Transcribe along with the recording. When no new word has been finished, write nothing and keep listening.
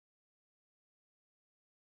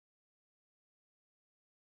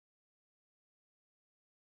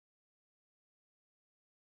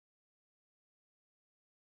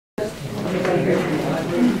Good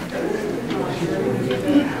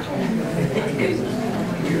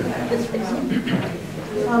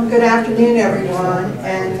afternoon, everyone,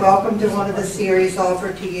 and welcome to one of the series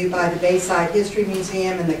offered to you by the Bayside History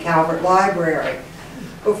Museum and the Calvert Library.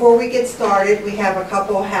 Before we get started, we have a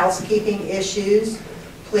couple housekeeping issues.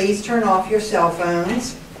 Please turn off your cell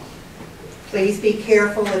phones. Please be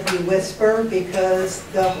careful if you whisper, because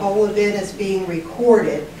the whole event is being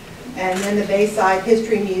recorded, and then the Bayside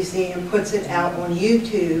History Museum puts it out on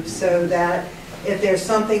YouTube so that if there's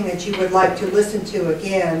something that you would like to listen to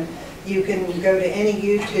again, you can go to any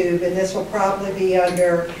YouTube, and this will probably be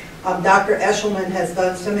under, Dr. Eshelman has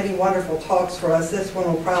done so many wonderful talks for us. This one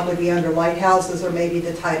will probably be under Lighthouses, or maybe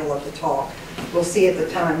the title of the talk. We'll see at the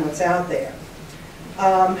time what's out there.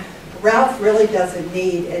 Ralph really doesn't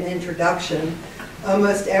need an introduction.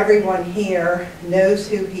 Almost everyone here knows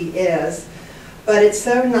who he is, but it's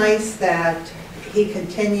so nice that he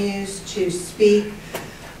continues to speak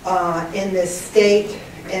in this state,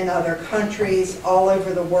 in other countries, all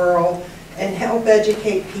over the world, and help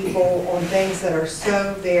educate people on things that are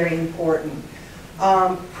so very important.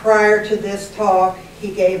 Prior to this talk,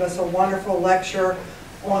 he gave us a wonderful lecture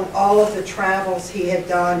on all of the travels he had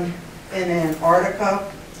done in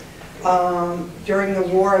Antarctica during the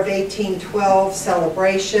War of 1812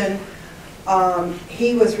 celebration.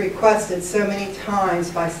 He was requested so many times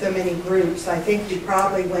by so many groups. I think he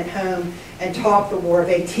probably went home and talked the War of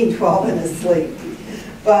 1812 in his sleep.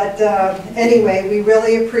 But anyway, we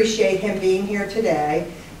really appreciate him being here today.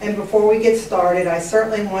 And before we get started, I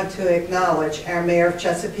certainly want to acknowledge our Mayor of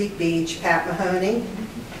Chesapeake Beach, Pat Mahoney.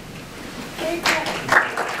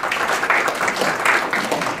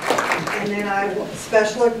 And then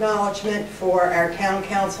special acknowledgement for our town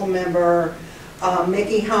council member,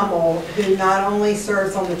 Mickey Hummel, who not only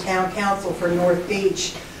serves on the town council for North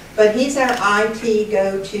Beach, but he's our IT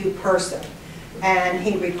go-to person. And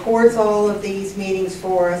he records all of these meetings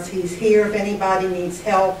for us. He's here if anybody needs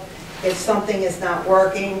help, if something is not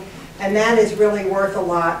working. And that is really worth a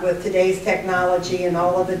lot with today's technology and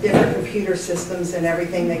all of the different computer systems and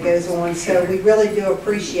everything that goes on. So we really do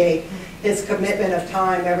appreciate his commitment of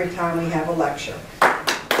time every time we have a lecture.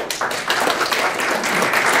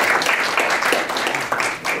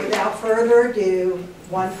 Without further ado,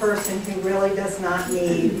 one person who really does not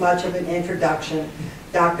need much of an introduction,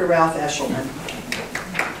 Dr. Ralph Eshelman.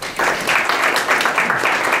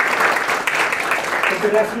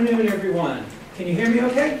 Good afternoon, everyone. Can you hear me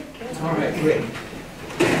okay? All right, great.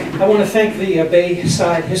 I want to thank the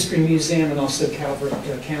Bayside History Museum and also Calvert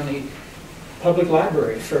County Public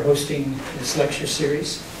Library for hosting this lecture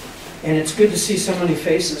series. And it's good to see so many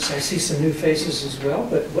faces. I see some new faces as well,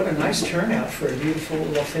 but what a nice turnout for a beautiful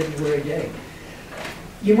February day.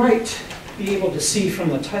 You might be able to see from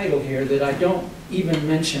the title here that I don't even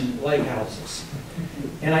mention lighthouses.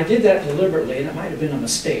 And I did that deliberately, and it might have been a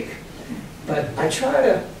mistake. But I try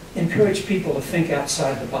to encourage people to think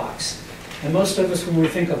outside the box. And most of us, when we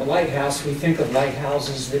think of a lighthouse, we think of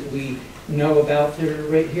lighthouses that we know about. They're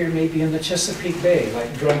right here, maybe in the Chesapeake Bay,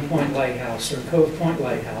 like Drum Point Lighthouse or Cove Point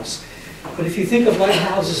Lighthouse. But if you think of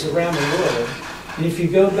lighthouses around the world, and if you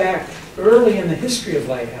go back early in the history of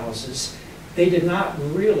lighthouses, they did not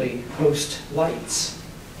really host lights.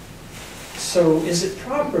 So is it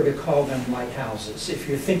proper to call them lighthouses if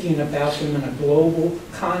you're thinking about them in a global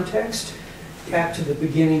context? Back to the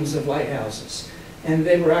beginnings of lighthouses. And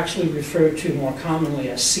they were actually referred to more commonly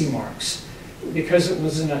as Seamarks, because it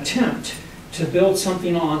was an attempt to build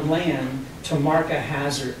something on land to mark a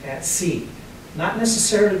hazard at sea. Not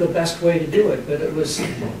necessarily the best way to do it, but it was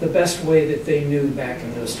the best way that they knew back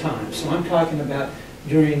in those times. So I'm talking about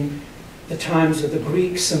during the times of the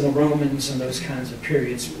Greeks and the Romans and those kinds of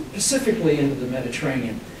periods, specifically into the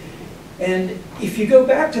Mediterranean. And if you go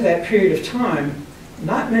back to that period of time,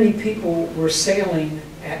 not many people were sailing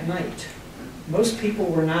at night. Most people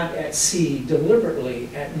were not at sea deliberately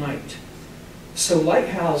at night. So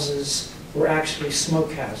lighthouses were actually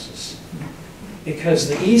smokehouses, because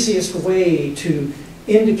the easiest way to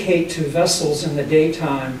indicate to vessels in the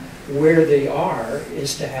daytime where they are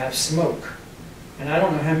is to have smoke. And I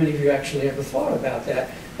don't know how many of you actually ever thought about that,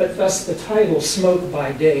 but thus the title, Smoke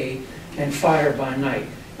by Day and Fire by Night.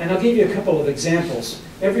 And I'll give you a couple of examples.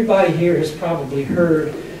 Everybody here has probably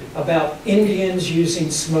heard about Indians using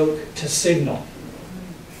smoke to signal.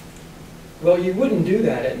 Well, you wouldn't do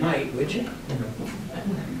that at night, would you?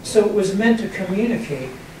 So it was meant to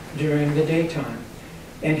communicate during the daytime.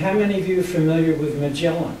 And how many of you are familiar with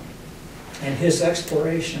Magellan and his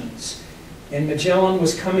explorations? And Magellan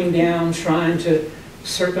was coming down trying to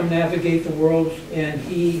circumnavigate the world, and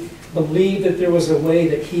he believed that there was a way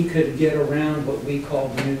that he could get around what we call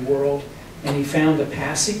the New World. and he found a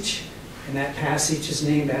passage, and that passage is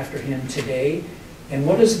named after him today. And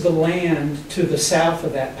what is the land to the south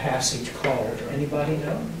of that passage called? Anybody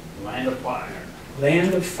know? Land of Fire.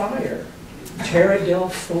 Land of Fire. Terra del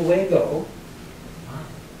Fuego.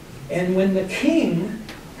 And when the king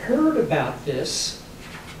heard about this,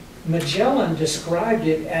 Magellan described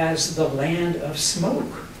it as the land of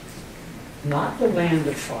smoke, not the land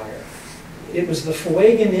of fire. It was the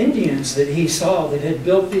Fuegan Indians that he saw that had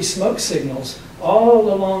built these smoke signals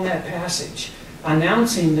all along that passage,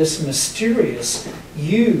 announcing this mysterious,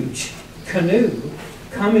 huge canoe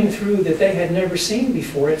coming through that they had never seen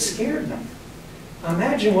before. It scared them.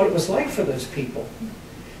 Imagine what it was like for those people.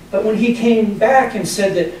 But when he came back and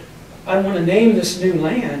said that, I want to name this new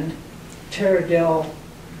land Terra del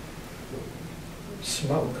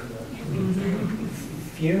Smoke,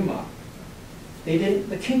 Fuma,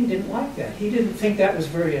 the king didn't like that. He didn't think that was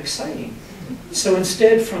very exciting. So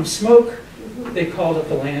instead, from smoke, they called it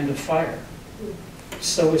the land of fire.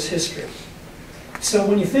 So is history. So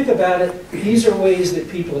when you think about it, these are ways that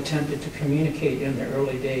people attempted to communicate in their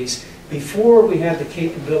early days before we had the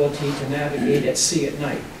capability to navigate at sea at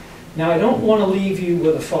night. Now, I don't want to leave you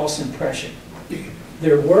with a false impression.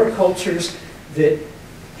 There were cultures that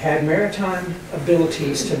had maritime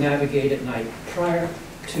abilities to navigate at night prior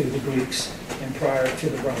to the Greeks and prior to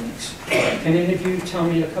the Romans. Can any of you tell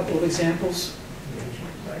me a couple of examples?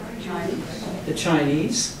 The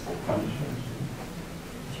Chinese.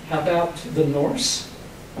 How about the Norse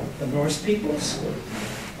peoples?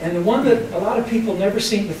 And the one that a lot of people never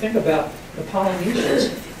seem to think about, the Polynesians.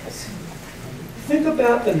 Think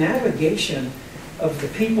about the navigation of the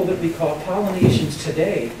people that we call Polynesians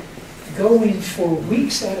today, going for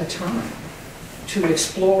weeks at a time to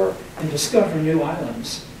explore and discover new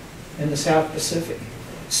islands in the South Pacific.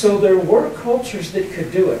 So there were cultures that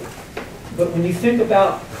could do it. But when you think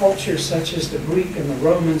about cultures such as the Greek and the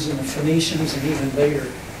Romans and the Phoenicians and even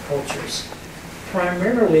later cultures,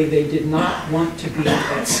 primarily they did not want to be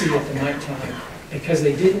at sea at the nighttime because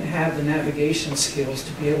they didn't have the navigation skills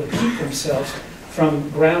to be able to keep themselves from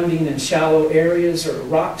grounding in shallow areas or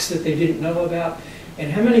rocks that they didn't know about.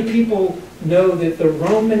 And how many people know that the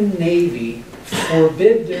Roman Navy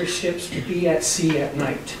forbid their ships to be at sea at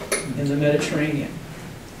night in the Mediterranean?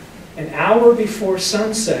 An hour before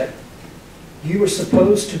sunset, you were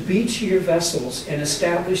supposed to beach your vessels and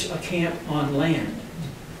establish a camp on land.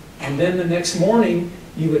 And then the next morning,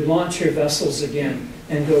 you would launch your vessels again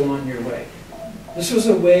and go on your way. This was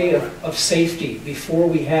a way of safety before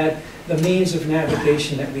we had the means of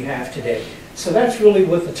navigation that we have today. So that's really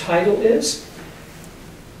what the title is.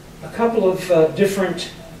 A couple of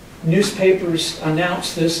different newspapers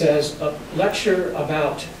announced this as a lecture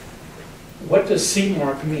about what does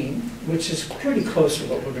Seamark mean, which is pretty close to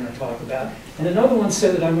what we're going to talk about. And another one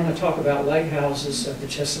said that I'm going to talk about lighthouses of the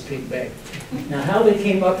Chesapeake Bay. Now, how they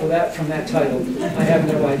came up with that from that title, I have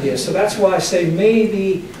no idea. So that's why I say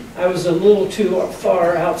maybe I was a little too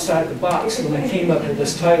far outside the box when I came up with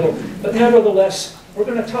this title. But nevertheless, we're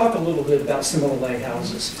going to talk a little bit about some of the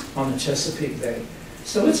lighthouses on the Chesapeake Bay.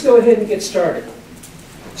 So let's go ahead and get started.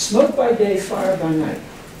 Smoke by day, fire by night.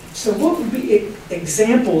 So what would be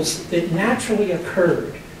examples that naturally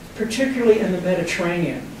occurred, particularly in the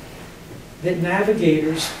Mediterranean, that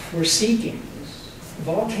navigators were seeking?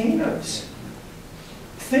 Volcanoes.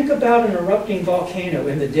 Think about an erupting volcano.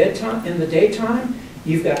 In the daytime,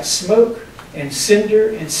 you've got smoke and cinder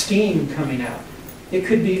and steam coming out. It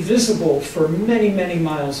could be visible for many, many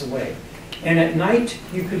miles away. And at night,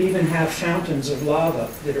 you could even have fountains of lava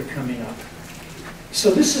that are coming up. So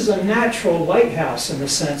this is a natural lighthouse in a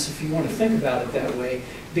sense, if you want to think about it that way,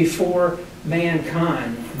 before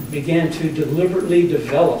mankind began to deliberately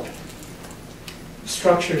develop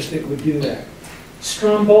structures that would do that.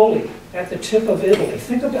 Stromboli, at the tip of Italy.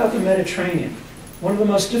 Think about the Mediterranean. One of the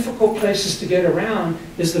most difficult places to get around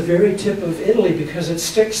is the very tip of Italy because it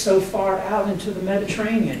sticks so far out into the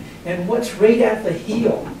Mediterranean. And what's right at the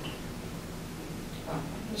heel?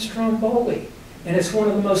 Stromboli. And it's one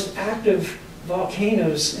of the most active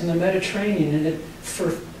volcanoes in the Mediterranean, and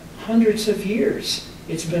for hundreds of years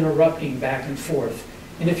it's been erupting back and forth.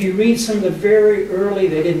 And if you read some of the very early,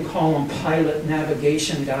 they didn't call them pilot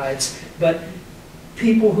navigation guides, but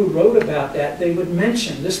people who wrote about that, they would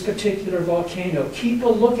mention this particular volcano. Keep a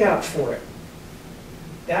lookout for it.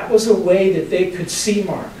 That was a way that they could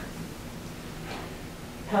Seamark.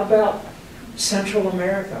 How about Central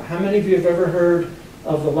America? How many of you have ever heard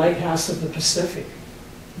of the Lighthouse of the Pacific?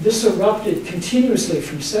 This erupted continuously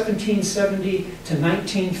from 1770 to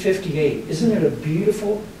 1958. Isn't it a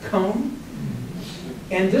beautiful cone?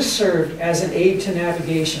 And this served as an aid to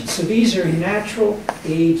navigation. So these are natural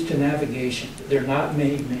aids to navigation. They're not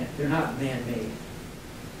man-made.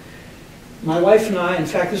 My wife and I, in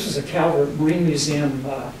fact, this was a Calvert Marine Museum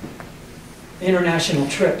international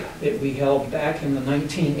trip that we held back in the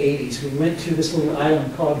 1980s. We went to this little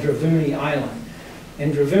island called Dravuni Island.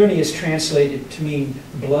 And Dravuni is translated to mean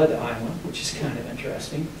Blood Island, which is kind of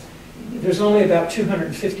interesting. There's only about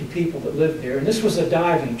 250 people that live there, and this was a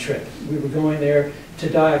diving trip. We were going there to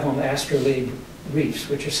dive on the astrolabe reefs,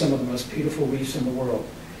 which are some of the most beautiful reefs in the world.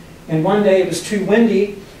 And one day it was too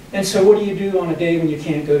windy, and so what do you do on a day when you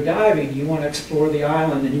can't go diving? You want to explore the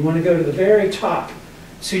island, and you want to go to the very top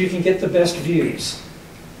so you can get the best views.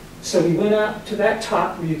 So we went up to that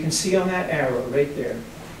top where you can see on that arrow right there.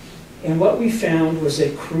 And what we found was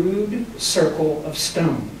a crude circle of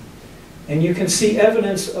stone. And you can see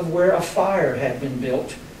evidence of where a fire had been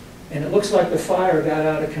built. And it looks like the fire got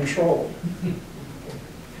out of control.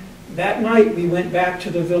 That night we went back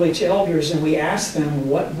to the village elders and we asked them,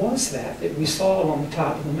 what was that we saw on the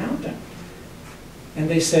top of the mountain? And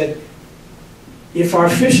they said, if our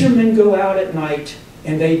fishermen go out at night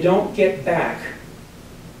and they don't get back,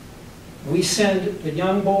 we send the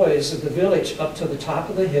young boys of the village up to the top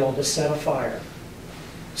of the hill to set a fire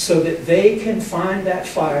so that they can find that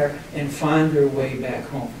fire and find their way back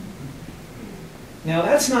home. Now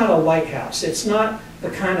that's not a lighthouse. It's not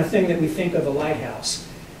the kind of thing that we think of a lighthouse.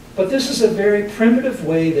 But this is a very primitive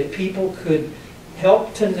way that people could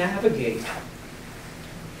help to navigate.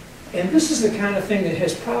 And this is the kind of thing that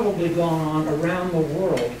has probably gone on around the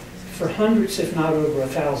world for hundreds, if not over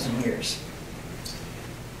 1,000 years.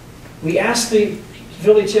 We asked the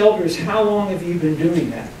village elders, how long have you been doing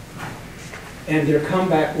that? And their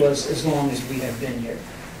comeback was, as long as we have been here.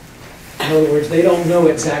 In other words, they don't know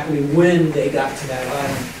exactly when they got to that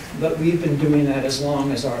island, but we've been doing that as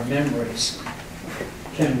long as our memories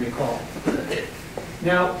can recall.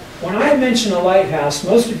 Now, when I mention a lighthouse,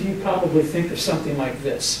 most of you probably think of something like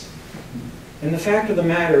this. And the fact of the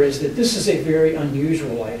matter is that this is a very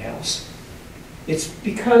unusual lighthouse. It's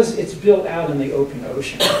because it's built out in the open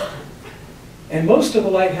ocean. And most of the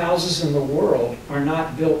lighthouses in the world are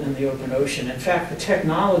not built in the open ocean. In fact, the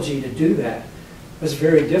technology to do that was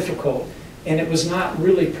very difficult, and it was not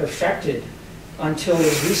really perfected until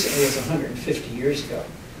as recently as 150 years ago.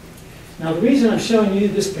 Now, the reason I'm showing you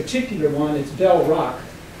this particular one, it's Bell Rock,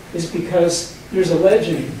 is because there's a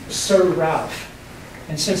legend, Sir Ralph.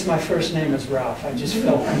 And since my first name is Ralph, I just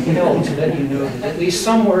felt compelled to let you know that at least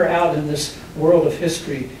somewhere out in this world of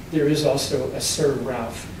history, there is also a Sir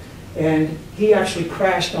Ralph. And he actually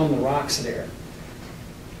crashed on the rocks there.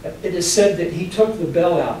 It is said that he took the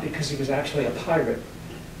bell out because he was actually a pirate.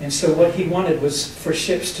 And so what he wanted was for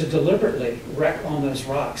ships to deliberately wreck on those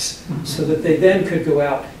rocks so that they then could go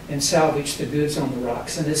out and salvage the goods on the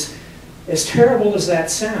rocks. And as terrible as that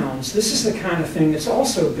sounds, this is the kind of thing that's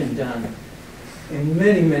also been done in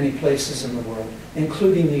many, many places in the world,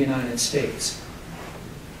 including the United States.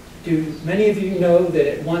 Do many of you know that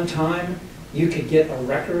at one time you could get a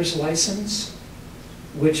wrecker's license,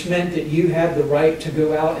 which meant that you had the right to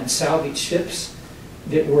go out and salvage ships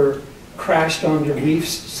that were crashed onto reefs,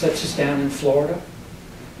 such as down in Florida?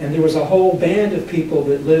 And there was a whole band of people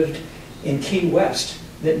that lived in Key West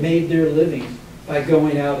that made their living by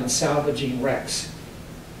going out and salvaging wrecks.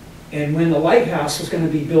 And when the lighthouse was going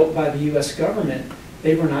to be built by the U.S. government,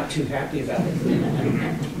 they were not too happy about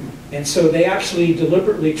it. And so they actually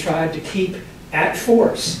deliberately tried to keep at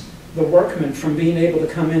force the workmen from being able to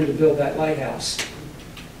come in to build that lighthouse.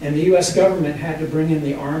 And the U.S. government had to bring in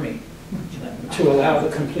the Army to allow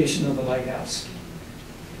the completion of the lighthouse.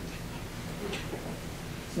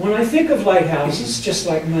 When I think of lighthouses, just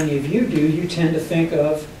like many of you do, you tend to think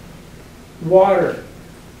of water.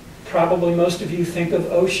 Probably most of you think of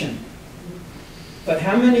ocean. But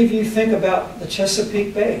how many of you think about the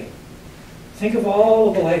Chesapeake Bay? Think of all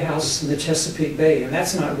of the lighthouses in the Chesapeake Bay, and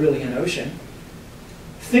that's not really an ocean.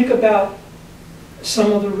 Think about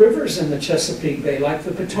some of the rivers in the Chesapeake Bay, like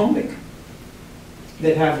the Potomac,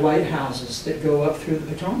 that have lighthouses that go up through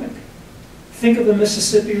the Potomac. Think of the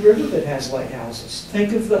Mississippi River that has lighthouses.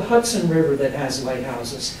 Think of the Hudson River that has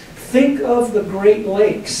lighthouses. Think of the Great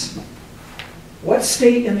Lakes. What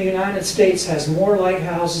state in the United States has more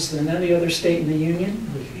lighthouses than any other state in the Union?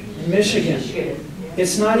 Michigan.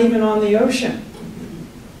 It's not even on the ocean.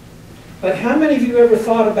 But how many of you ever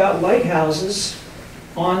thought about lighthouses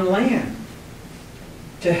on land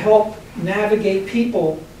to help navigate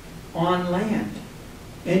people on land?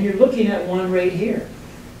 And you're looking at one right here.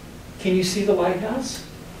 Can you see the lighthouse?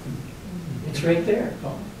 It's right there.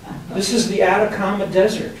 This is the Atacama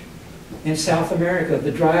Desert in South America,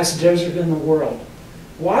 the driest desert in the world.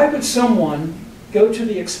 Why would someone go to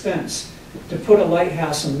the expense to put a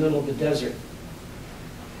lighthouse in the middle of the desert?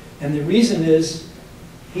 And the reason is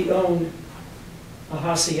he owned a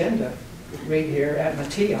hacienda right here at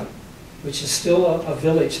Matia, which is still a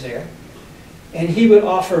village there. And he would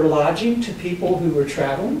offer lodging to people who were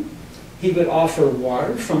traveling. He would offer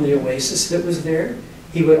water from the oasis that was there.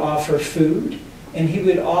 He would offer food. And he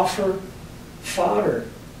would offer fodder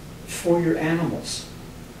for your animals.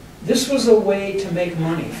 This was a way to make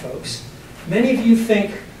money, folks. Many of you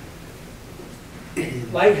think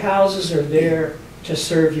lighthouses are there to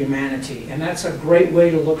serve humanity, and that's a great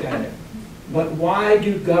way to look at it. But why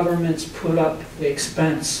do governments put up the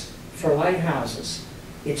expense for lighthouses?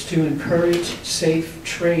 It's to encourage safe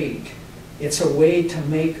trade. It's a way to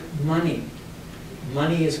make money.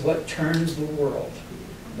 Money is what turns the world.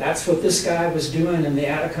 That's what this guy was doing in the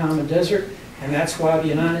Atacama Desert, and that's why the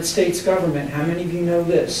United States government, how many of you know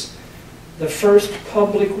this? The first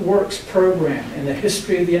public works program in the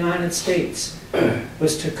history of the United States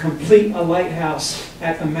was to complete a lighthouse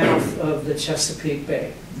at the mouth of the Chesapeake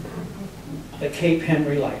Bay, the Cape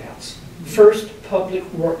Henry Lighthouse. First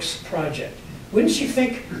public works project. Wouldn't you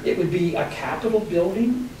think it would be a Capitol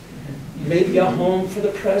building? Maybe a home for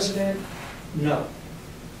the president? No.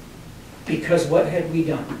 Because what had we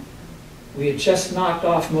done? We had just knocked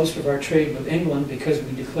off most of our trade with England because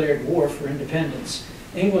we declared war for independence.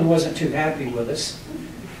 England wasn't too happy with us.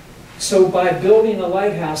 So by building a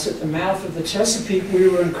lighthouse at the mouth of the Chesapeake, we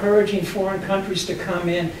were encouraging foreign countries to come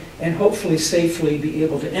in and hopefully safely be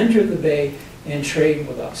able to enter the bay and trade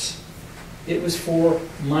with us. It was for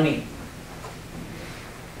money.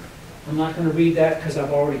 I'm not going to read that because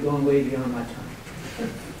I've already gone way beyond my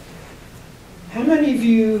time. How many of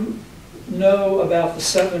you know about the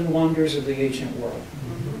 7 wonders of the ancient world?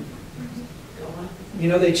 You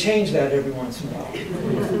know, they change that every once in a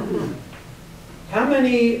while. How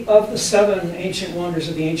many of the 7 ancient wonders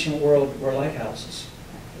of the ancient world were lighthouses?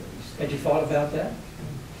 Had you thought about that?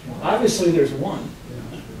 Obviously, there's one.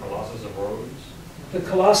 The Colossus of Rhodes. The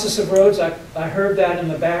Colossus of Rhodes, I heard that in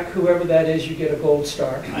the back. Whoever that is, you get a gold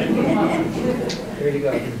star. There you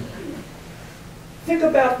go. Think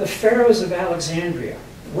about the pharaohs of Alexandria.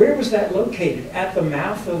 Where was that located? At the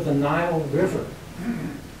mouth of the Nile River.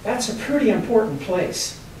 That's a pretty important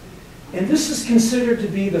place. And this is considered to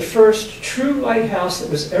be the first true lighthouse that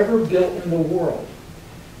was ever built in the world.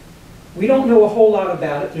 We don't know a whole lot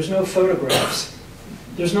about it. There's no photographs.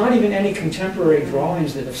 There's not even any contemporary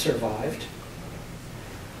drawings that have survived.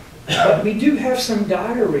 But we do have some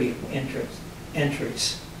diary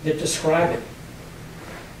entries that describe it.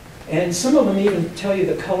 And some of them even tell you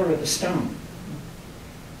the color of the stone.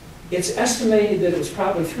 It's estimated that it was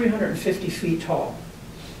probably 350 feet tall.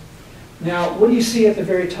 Now, what do you see at the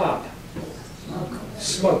very top?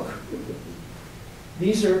 Smoke.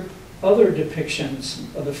 These are other depictions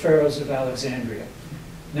of the pharaohs of Alexandria.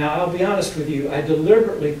 Now, I'll be honest with you, I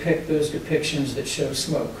deliberately picked those depictions that show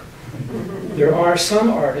smoke. There are some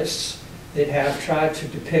artists that have tried to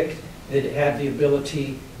depict that it had the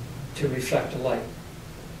ability to reflect light.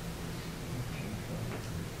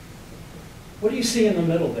 What do you see in the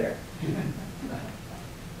middle there?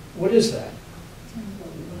 What is that?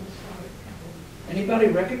 Anybody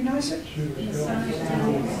recognize it?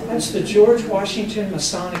 That's the George Washington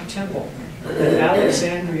Masonic Temple in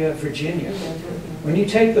Alexandria, Virginia. When you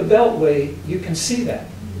take the Beltway, you can see that.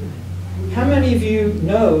 How many of you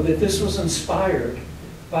know that this was inspired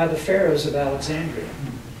by the pharaohs of Alexandria?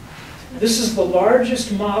 This is the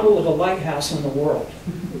largest model of a lighthouse in the world.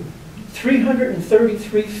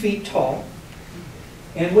 333 feet tall.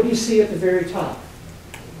 And what do you see at the very top?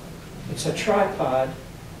 It's a tripod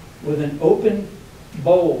with an open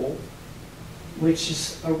bowl, which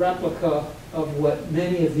is a replica of what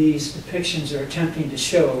many of these depictions are attempting to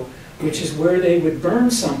show, which is where they would burn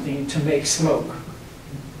something to make smoke.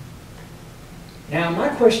 Now, my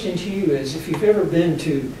question to you is, if you've ever been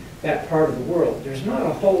to that part of the world, there's not a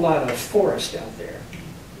whole lot of forest out there.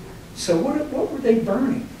 So what were they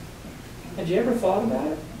burning? Had you ever thought about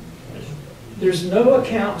it? There's no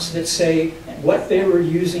accounts that say what they were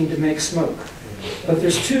using to make smoke. But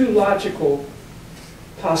there's 2 logical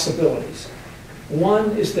possibilities.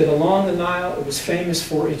 One is that along the Nile, it was famous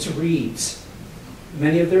for its reeds.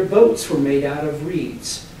 Many of their boats were made out of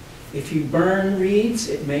reeds. If you burn reeds,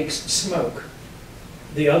 it makes smoke.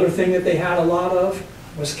 The other thing that they had a lot of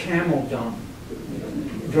was camel dung.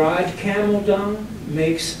 Dried camel dung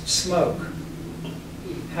makes smoke.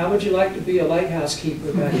 How would you like to be a lighthouse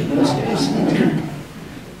keeper back in those days?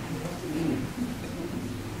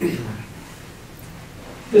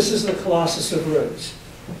 This is the Colossus of Rhodes.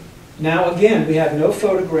 Now again, we have no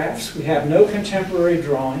photographs, we have no contemporary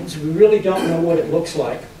drawings, we really don't know what it looks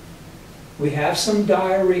like. We have some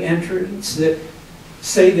diary entries that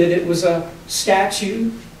say that it was a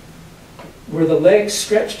statue where the legs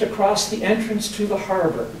stretched across the entrance to the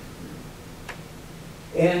harbor.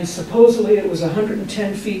 And supposedly it was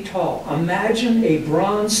 110 feet tall. Imagine a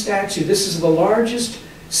bronze statue. This is the largest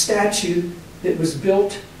statue that was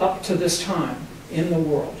built up to this time in the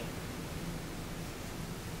world.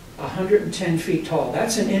 110 feet tall.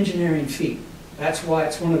 That's an engineering feat. That's why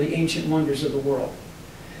it's one of the ancient wonders of the world.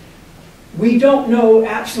 We don't know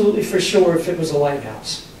absolutely for sure if it was a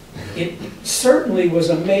lighthouse. It certainly was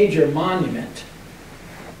a major monument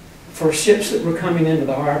for ships that were coming into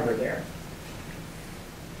the harbor there.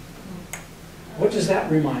 What does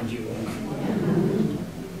that remind you of?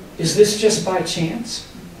 Is this just by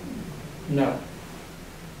chance? No.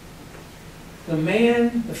 The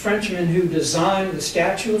man, the Frenchman who designed the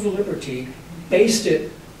Statue of Liberty, based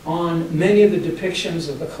it on many of the depictions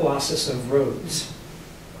of the Colossus of Rhodes.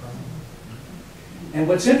 And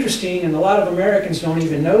what's interesting, and a lot of Americans don't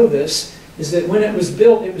even know this, is that when it was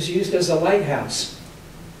built, it was used as a lighthouse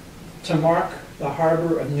to mark the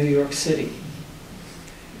harbor of New York City.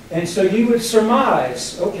 And so you would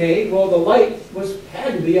surmise, okay, well the light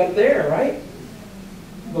had to be up there, right?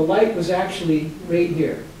 The light was actually right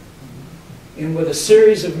here. And with a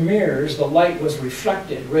series of mirrors, the light was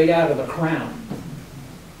reflected right out of the crown,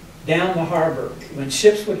 down the harbor. When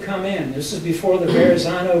ships would come in, this is before the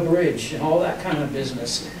Verrazano Bridge and all that kind of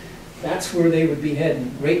business, that's where they would be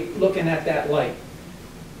heading, right looking at that light,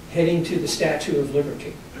 heading to the Statue of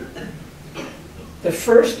Liberty. The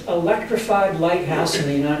first electrified lighthouse in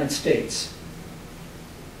the United States.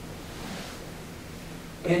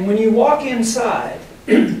 And when you walk inside,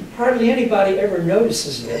 hardly anybody ever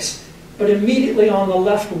notices this, but immediately on the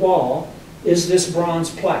left wall is this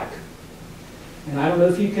bronze plaque. And I don't know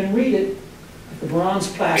if you can read it, but the bronze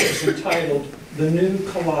plaque is entitled The New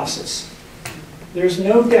Colossus. There's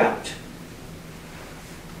no doubt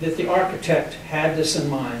that the architect had this in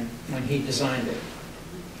mind when he designed it.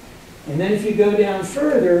 And then if you go down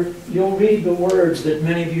further, you'll read the words that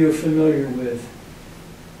many of you are familiar with.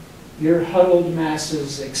 Your huddled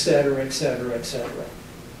masses, etc., etc., etc.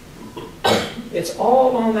 It's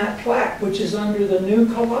all on that plaque, which is under the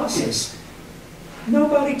New Colossus.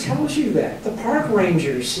 Nobody tells you that. The park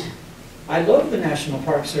rangers, I love the National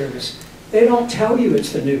Park Service, they don't tell you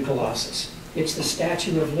it's the New Colossus. It's the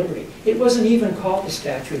Statue of Liberty. It wasn't even called the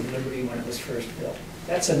Statue of Liberty when it was first built.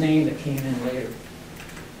 That's a name that came in later.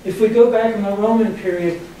 If we go back in the Roman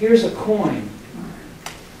period, here's a coin.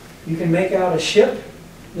 You can make out a ship.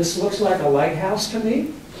 This looks like a lighthouse to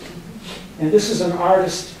me. And this is an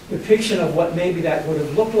artist's depiction of what maybe that would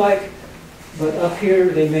have looked like. But up here,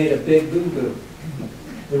 they made a big boo-boo.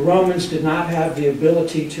 The Romans did not have the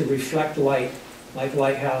ability to reflect light like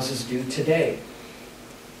lighthouses do today.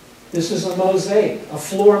 This is a mosaic, a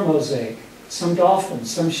floor mosaic. Some dolphins,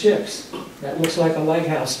 some ships. That looks like a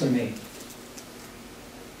lighthouse to me.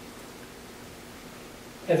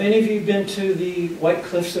 Have any of you been to the White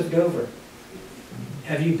Cliffs of Dover?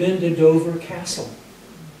 Have you been to Dover Castle?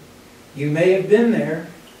 You may have been there,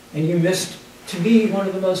 and you missed, to me, one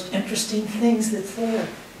of the most interesting things that's there.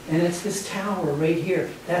 And it's this tower right here.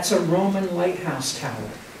 That's a Roman lighthouse tower.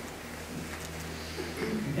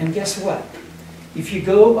 And guess what? If you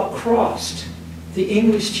go across the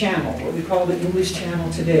English Channel, what we call the English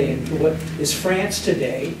Channel today, and what is France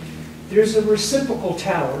today, there's a reciprocal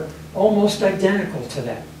tower almost identical to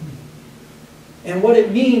that. And what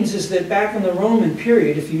it means is that back in the Roman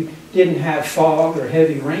period, if you didn't have fog or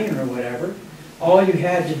heavy rain or whatever, all you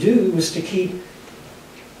had to do was to keep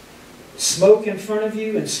smoke in front of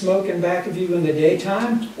you and smoke in back of you in the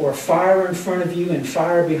daytime, or fire in front of you and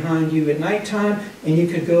fire behind you at nighttime, and you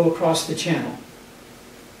could go across the channel.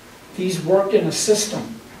 These worked in a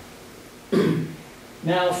system.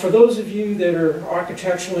 Now, for those of you that are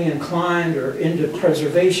architecturally inclined or into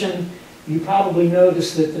preservation, you probably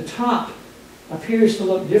notice that the top appears to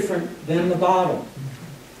look different than the bottom.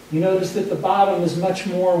 You notice that the bottom is much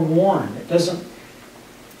more worn. It doesn't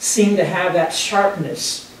seem to have that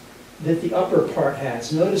sharpness that the upper part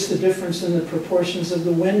has. Notice the difference in the proportions of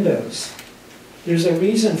the windows. There's a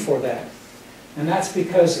reason for that. And that's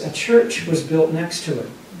because a church was built next to it.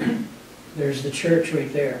 There's the church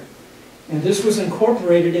right there. And this was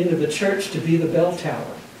incorporated into the church to be the bell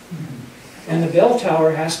tower. And the bell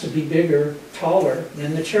tower has to be bigger, taller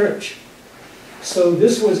than the church. So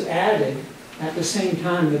this was added at the same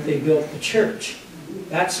time that they built the church.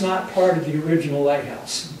 That's not part of the original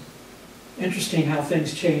lighthouse. Interesting how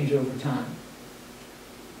things change over time.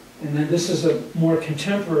 And then this is a more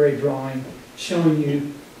contemporary drawing showing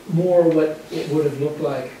you more what it would have looked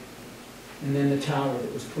like, and then the tower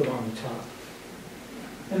that was put on the top.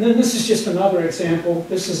 And then this is just another example.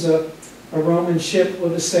 This is a Roman ship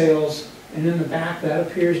with the sails, and in the back that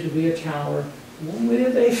appears to be a tower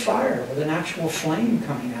with a fire, with an actual flame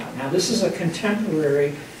coming out. Now this is a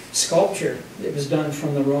contemporary sculpture that was done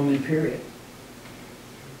from the Roman period.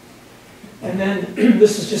 And then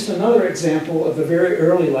this is just another example of a very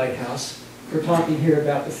early lighthouse. We're talking here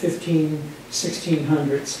about the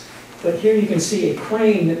 1600s. But here you can see a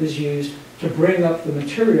crane that was used to bring up the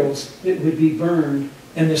materials that would be burned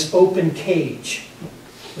in this open cage.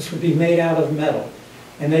 This would be made out of metal.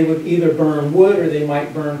 And they would either burn wood or they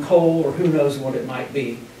might burn coal or who knows what it might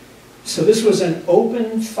be. So this was an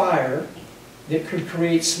open fire that could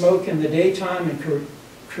create smoke in the daytime and could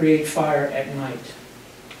create fire at night.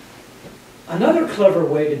 Another clever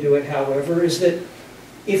way to do it, however, is that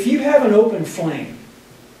if you have an open flame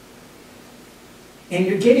and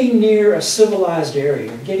you're getting near a civilized area,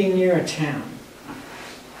 you're getting near a town,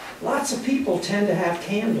 lots of people tend to have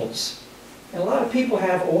candles. And a lot of people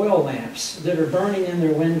have oil lamps that are burning in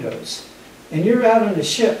their windows. And you're out on the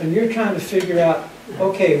ship and you're trying to figure out,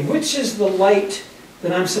 okay, which is the light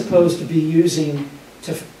that I'm supposed to be using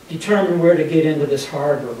to determine where to get into this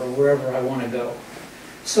harbor or wherever I want to go.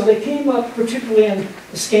 So they came up, particularly in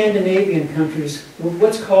the Scandinavian countries, with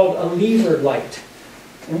what's called a lever light.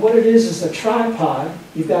 And what it is a tripod.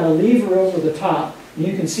 You've got a lever over the top, and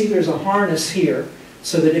you can see there's a harness here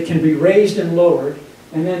so that it can be raised and lowered.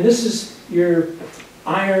 And then this is your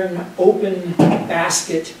iron open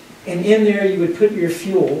basket, and in there you would put your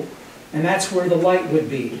fuel, and that's where the light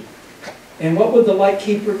would be. And what would the light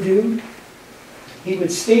keeper do? He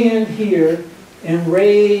would stand here and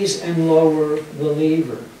raise and lower the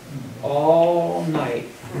lever all night.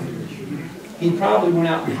 He probably went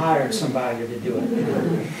out and hired somebody to do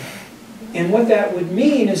it. And what that would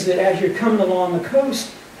mean is that as you're coming along the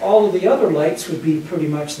coast, all of the other lights would be pretty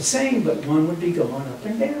much the same, but one would be going up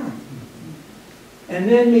and down. And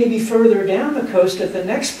then maybe further down the coast at the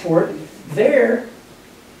next port, there,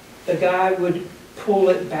 the guy would pull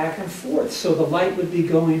it back and forth, so the light would be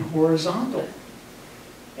going horizontal.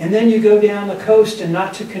 And then you go down the coast, and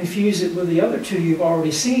not to confuse it with the other two you've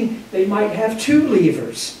already seen, they might have two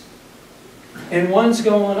levers. And one's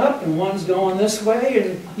going up and one's going this way,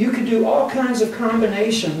 and you could do all kinds of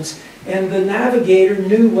combinations, and the navigator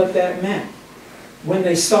knew what that meant. When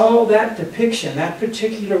they saw that depiction, that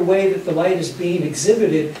particular way that the light is being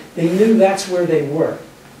exhibited, they knew that's where they were.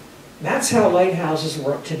 That's how lighthouses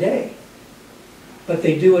work today. But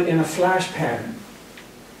they do it in a flash pattern.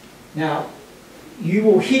 Now, you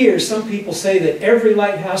will hear some people say that every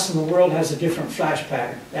lighthouse in the world has a different flash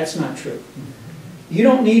pattern. That's not true. You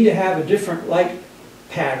don't need to have a different light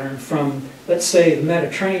pattern from, let's say, the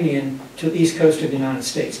Mediterranean to the east coast of the United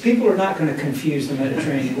States. People are not going to confuse the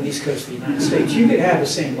Mediterranean with the east coast of the United States. You could have the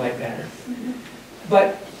same light pattern.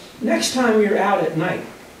 But next time you're out at night,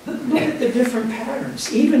 look at the different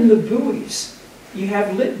patterns. Even the buoys. You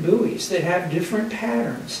have lit buoys that have different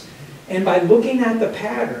patterns. And by looking at the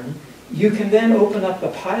pattern, you can then open up the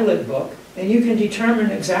pilot book and you can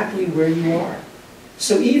determine exactly where you are.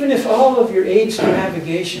 So even if all of your aids to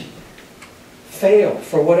navigation fail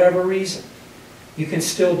for whatever reason, you can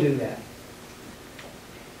still do that.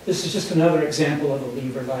 This is just another example of a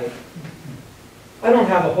lever light. I don't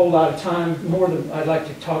have a whole lot of time, more than I'd like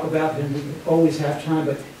to talk about than we always have time,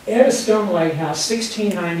 but Eshelman Lighthouse,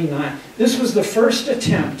 1699. This was the first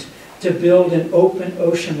attempt to build an open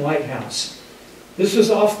ocean lighthouse. This was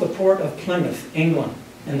off the port of Plymouth, England,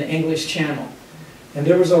 in the English Channel. And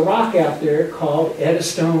there was a rock out there called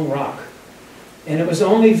Eshelman Rock. And it was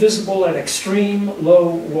only visible at extreme low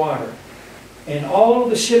water. And all of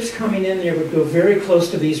the ships coming in there would go very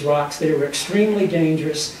close to these rocks. They were extremely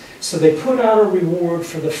dangerous. So they put out a reward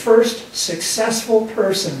for the first successful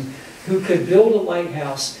person who could build a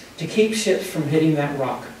lighthouse to keep ships from hitting that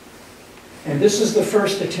rock. And this is the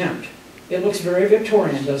first attempt. It looks very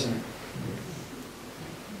Victorian, doesn't it?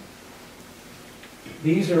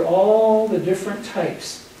 These are all the different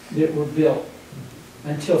types that were built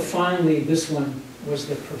until finally this one was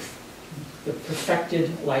the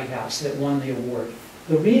perfected lighthouse that won the award.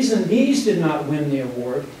 The reason these did not win the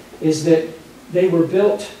award is that they were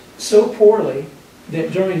built so poorly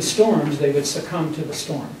that during storms they would succumb to the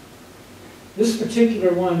storm. This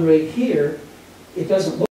particular one right here, it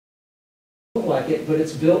doesn't look like it, but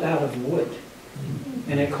it's built out of wood,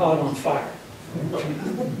 and it caught on fire.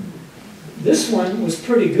 This one was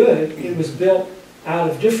pretty good. It was built out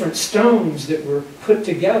of different stones that were put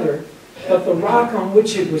together But the rock on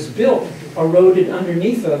which it was built eroded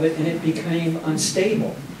underneath of it and it became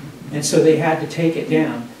unstable. And so they had to take it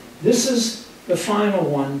down. This is the final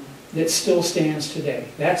one that still stands today.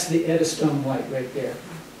 That's the Eddystone Light right there.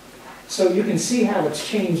 So you can see how it's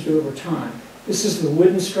changed over time. This is the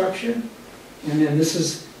wooden structure, and then this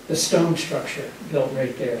is the stone structure built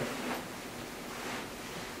right there.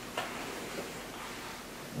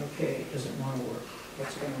 Okay, it doesn't want to work.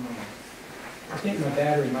 What's going on? I think my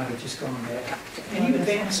battery might have just gone bad. Can you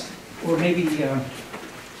advance? Or maybe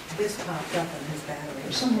This popped up on his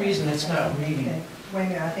battery. for some reason it's not reading. Okay. Wait a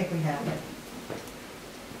minute, I think we have it.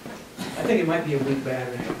 I think it might be a weak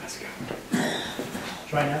battery. Let's go.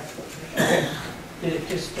 Try now. Okay. Did it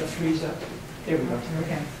just freeze up? There we go.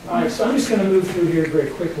 Okay. All right, so I'm just going to move through here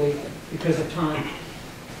very quickly because of time.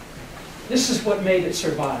 This is what made it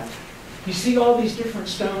survive. You see all these different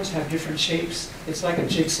stones have different shapes. It's like a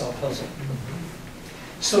jigsaw puzzle.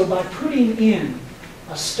 So by putting in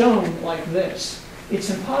a stone like this, it's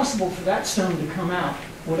impossible for that stone to come out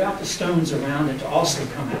without the stones around it to also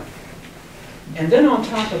come out. And then on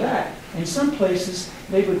top of that, in some places,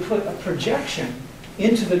 they would put a projection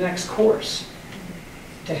into the next course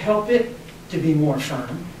to help it to be more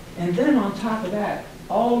firm. And then on top of that,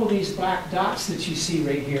 all of these black dots that you see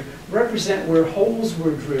right here represent where holes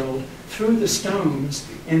were drilled through the stones,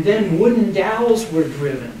 and then wooden dowels were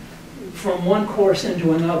driven from one course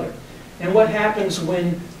into another. And what happens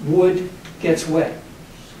when wood gets wet?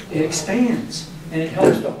 It expands, and it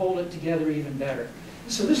helps to hold it together even better.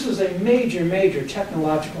 So this was a major, major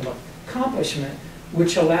technological accomplishment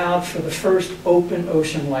which allowed for the first open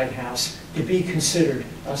ocean lighthouse to be considered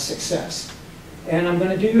a success. And I'm going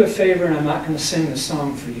to do you a favor, and I'm not going to sing the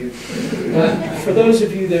song for you. But for those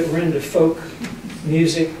of you that were into folk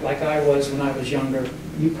music like I was when I was younger,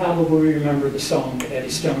 you probably remember the song,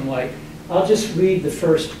 Eddystone Light. I'll just read the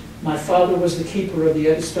first. My father was the keeper of the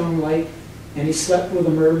Eddystone Light, and he slept with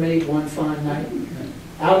a mermaid one fine night.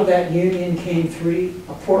 Out of that union came three,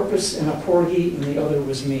 a porpoise and a porgy, and the other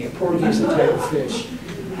was me. A porgy is a type of fish.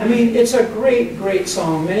 I mean, it's a great, great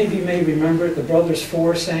song. Many of you may remember it. The Brothers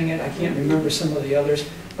Four sang it. I can't remember some of the others.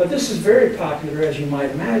 But this is very popular, as you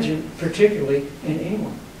might imagine, particularly in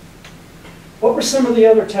England. What were some of the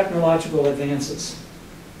other technological advances?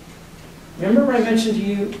 Remember I mentioned to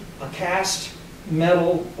you a cast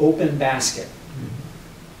metal open basket.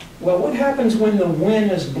 Well, what happens when the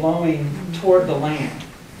wind is blowing toward the land?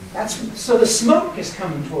 So the smoke is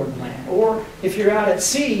coming toward the land. Or if you're out at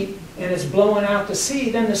sea and it's blowing out to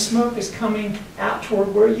sea, then the smoke is coming out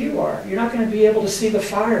toward where you are. You're not going to be able to see the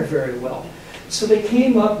fire very well. So they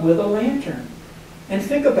came up with a lantern. And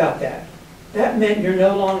think about that. That meant you're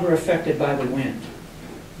no longer affected by the wind.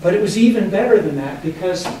 But it was even better than that,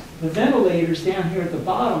 because the ventilators down here at the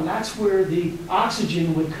bottom, that's where the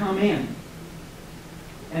oxygen would come in.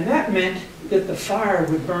 And that meant that the fire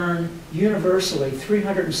would burn universally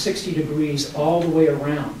 360 degrees all the way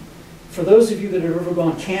around. For those of you that have ever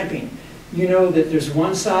gone camping, you know that there's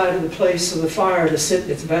one side of the place of the fire to sit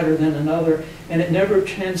that's better than another, and it never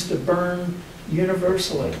tends to burn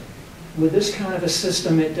universally. With this kind of a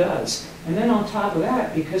system, it does. And then on top of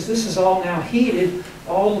that, because this is all now heated,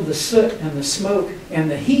 all of the soot and the smoke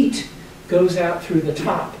and the heat goes out through the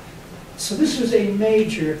top. So this was a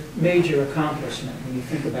major, major accomplishment when you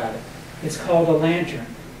think about it. It's called a lantern.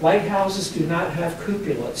 Lighthouses do not have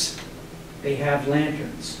cupolas. They have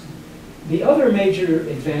lanterns. The other major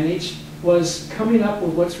advantage was coming up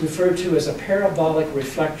with what's referred to as a parabolic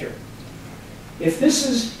reflector. If this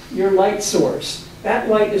is your light source, that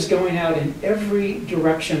light is going out in every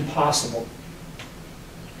direction possible.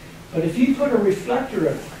 But if you put a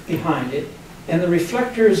reflector behind it, and the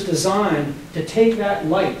reflector is designed to take that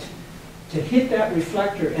light, to hit that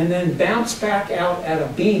reflector, and then bounce back out at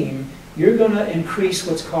a beam, you're going to increase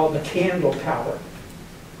what's called the candle power.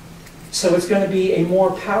 So it's going to be a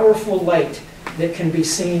more powerful light that can be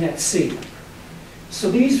seen at sea.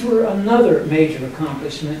 So these were another major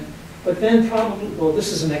accomplishment. But then probably, well,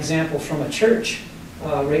 this is an example from a church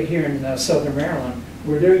right here in southern Maryland,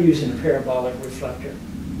 where they're using a parabolic reflector.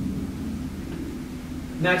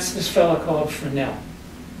 And that's this fellow called Fresnel.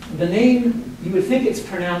 The name, you would think it's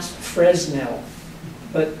pronounced Fresnel,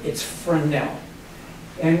 but it's Fresnel.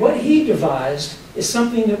 And what he devised is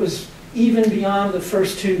something that was even beyond the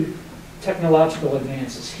first two technological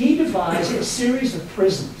advances. He devised a series of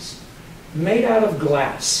prisms made out of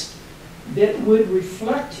glass that would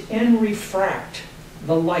reflect and refract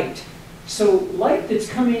the light. So light that's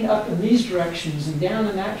coming up in these directions and down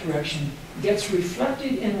in that direction gets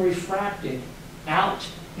reflected and refracted out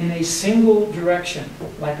in a single direction,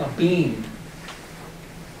 like a beam.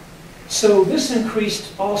 So this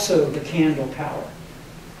increased also the candle power.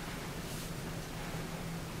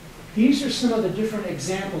 These are some of the different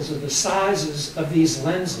examples of the sizes of these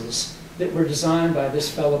lenses that were designed by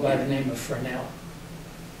this fellow by the name of Fresnel.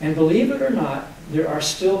 And believe it or not, there are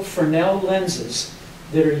still Fresnel lenses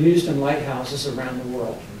that are used in lighthouses around the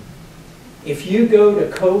world. If you go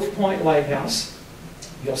to Cove Point Lighthouse,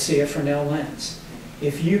 you'll see a Fresnel lens.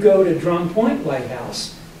 If you go to Drum Point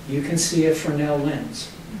Lighthouse, you can see a Fresnel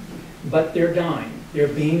lens. But they're dying. They're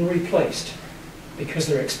being replaced because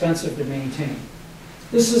they're expensive to maintain.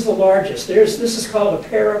 This is the largest. This is called a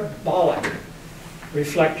parabolic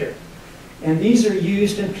reflector. And these are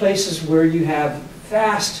used in places where you have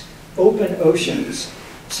vast open oceans.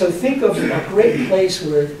 So think of a great place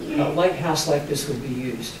where a lighthouse like this would be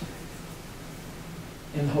used.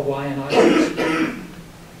 In the Hawaiian Islands.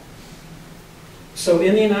 So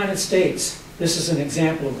in the United States, this is an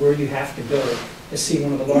example of where you have to go to see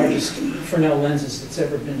one of the largest Fresnel lenses that's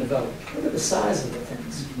ever been developed. Look at the size of the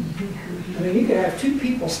things. I mean, you could have two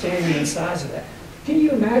people standing the size of that. Can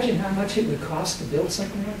you imagine how much it would cost to build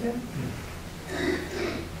something like that?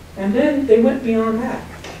 And then they went beyond that.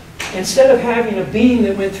 Instead of having a beam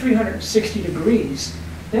that went 360 degrees,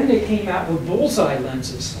 then they came out with bullseye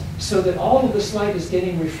lenses so that all of this light is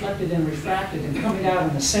getting reflected and refracted and coming out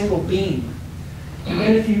in a single beam. And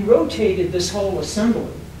then if you rotated this whole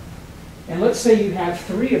assembly, and let's say you have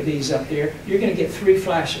 3 of these up there, you're going to get 3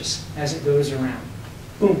 flashes as it goes around.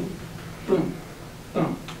 Boom, boom,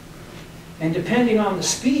 boom. And depending on the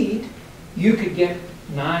speed, you could get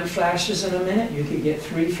 9 flashes in a minute, you could get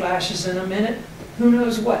 3 flashes in a minute, who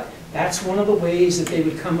knows what. That's one of the ways that they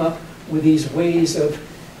would come up with these ways of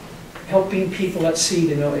helping people at sea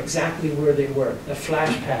to know exactly where they were, the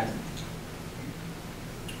flash pattern.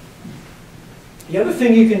 The other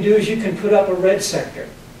thing you can do is you can put up a red sector.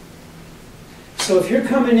 So if you're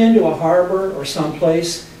coming into a harbor or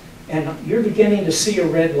someplace and you're beginning to see a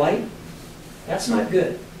red light, that's not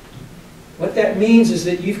good. What that means is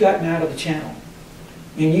that you've gotten out of the channel.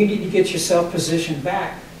 And you need to get yourself positioned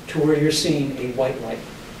back to where you're seeing a white light.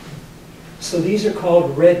 So these are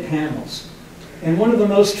called red panels. And one of the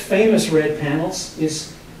most famous red panels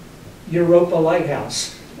is Europa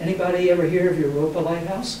Lighthouse. Anybody ever hear of Europa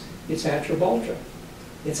Lighthouse? It's at Gibraltar.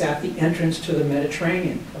 It's at the entrance to the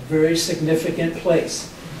Mediterranean, a very significant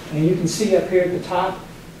place. And you can see up here at the top,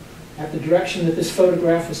 at the direction that this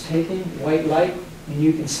photograph was taking, white light, and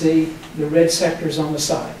you can see the red sectors on the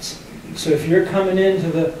sides. So if you're coming into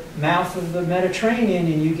the mouth of the Mediterranean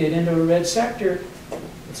and you get into a red sector,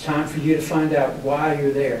 it's time for you to find out why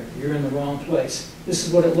you're there. You're in the wrong place. This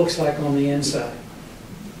is what it looks like on the inside.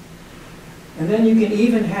 And then you can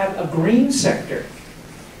even have a green sector.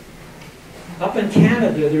 Up in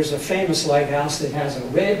Canada, there's a famous lighthouse that has a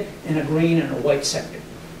red and a green and a white sector.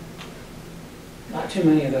 Not too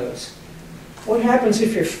many of those. What happens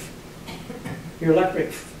if your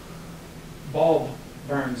electric bulb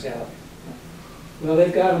burns out? Well,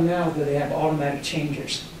 they've got them now that they have automatic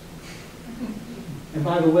changers. And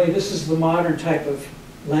by the way, this is the modern type of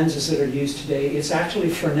lenses that are used today. It's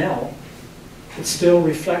actually Fresnel. It still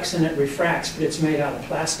reflects and it refracts, but it's made out of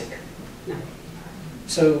plastic.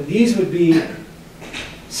 So these would be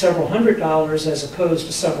several $100s as opposed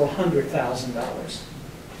to several $100,000.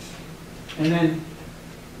 And then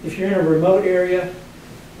if you're in a remote area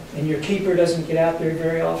and your keeper doesn't get out there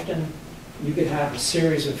very often, you could have a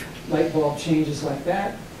series of light bulb changes like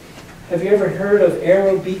that. Have you ever heard of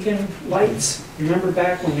aero beacon lights? Remember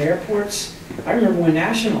back when airports? I remember when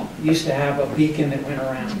National used to have a beacon that went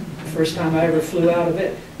around. The first time I ever flew out of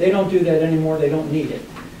it. They don't do that anymore. They don't need it.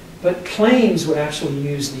 But planes would actually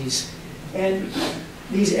use these. And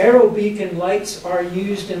these aero beacon lights are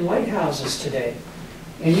used in lighthouses today.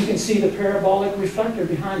 And you can see the parabolic reflector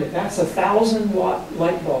behind it. That's a 1,000-watt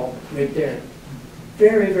light bulb right there.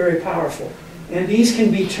 Very, very powerful. And these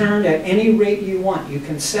can be turned at any rate you want. You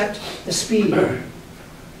can set the speed.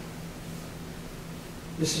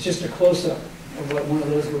 This is just a close-up of what one of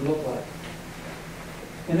those would look like.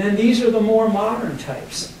 And then these are the more modern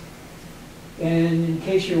types. And in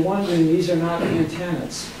case you're wondering, these are not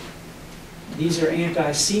antennas. These are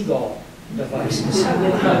anti-seagull devices.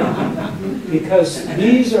 Because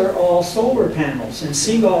these are all solar panels, and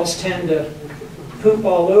seagulls tend to poop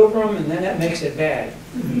all over them, and then that makes it bad,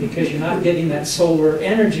 because you're not getting that solar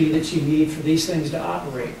energy that you need for these things to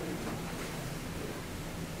operate.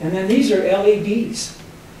 And then these are LEDs.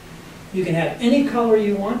 You can have any color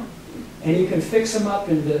you want, and you can fix them up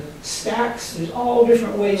into stacks. There's all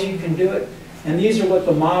different ways you can do it. And these are what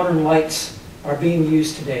the modern lights are being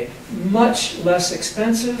used today. Much less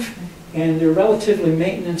expensive, and they're relatively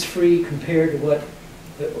maintenance-free compared to what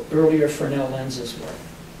the earlier Fresnel lenses were.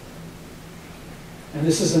 And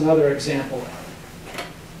this is another example.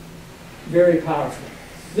 Very powerful.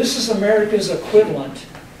 This is America's equivalent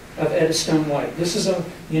of Eddystone Light. This is a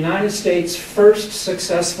United States' first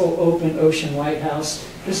successful open ocean lighthouse.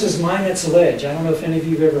 This is Minot's Ledge. I don't know if any of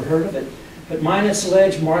you have ever heard of it, but Minot's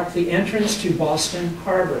Ledge marked the entrance to Boston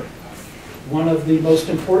Harbor, one of the most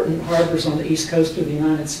important harbors on the east coast of the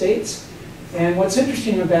United States. And what's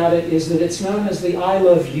interesting about it is that it's known as the I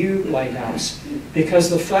Love You Lighthouse because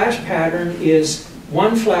the flash pattern is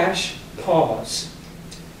 1 flash, pause.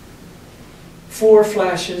 4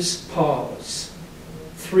 flashes, pause.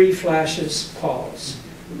 3 flashes, pause.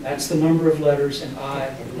 That's the number of letters in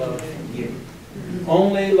I Love You.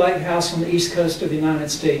 Only lighthouse on the east coast of the United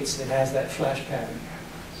States that has that flash pattern.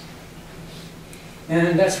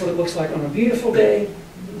 And that's what it looks like on a beautiful day.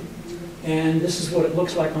 And this is what it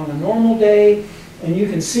looks like on a normal day. And you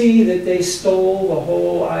can see that they stole the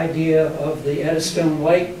whole idea of the Eddystone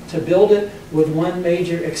light to build it with one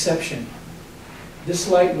major exception. This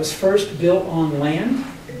light was first built on land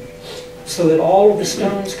so that all of the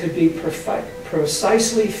stones could be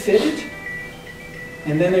precisely fitted.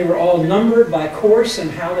 And then they were all numbered by course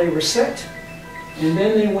and how they were set. And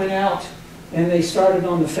then they went out and they started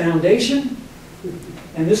on the foundation.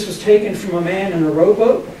 And this was taken from a man in a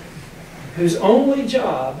rowboat whose only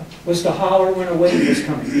job was to holler when a wave was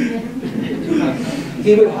coming.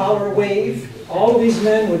 He would holler wave. All of these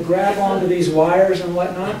men would grab onto these wires and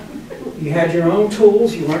whatnot. You had your own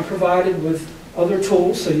tools. You weren't provided with other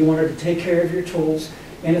tools, so you wanted to take care of your tools.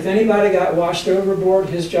 And if anybody got washed overboard,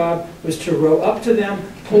 his job was to row up to them,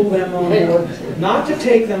 pull them on board, not to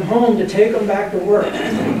take them home, to take them back to work.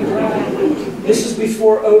 This is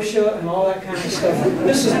before OSHA and all that kind of stuff.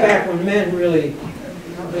 This is back when men really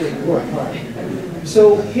worked hard.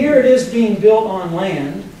 So here it is being built on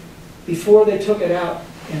land before they took it out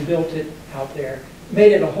and built it out there.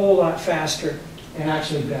 Made it a whole lot faster and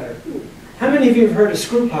actually better. How many of you have heard of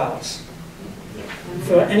screw piles?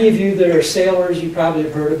 For any of you that are sailors, you probably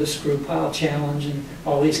have heard of the screw pile challenge and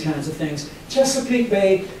all these kinds of things. Chesapeake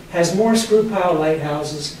Bay has more screw pile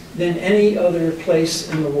lighthouses than any other place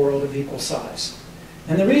in the world of equal size.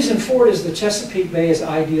 And the reason for it is the Chesapeake Bay is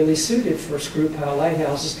ideally suited for screw pile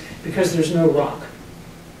lighthouses because there's no rock.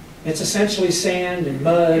 It's essentially sand and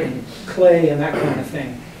mud and clay and that kind of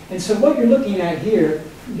thing. And so what you're looking at here,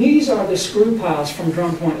 these are the screw piles from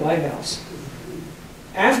Drum Point Lighthouse.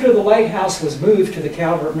 After the lighthouse was moved to the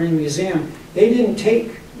Calvert Marine Museum, they didn't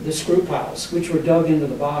take the screw piles, which were dug into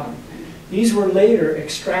the bottom. These were later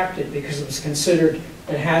extracted because it was considered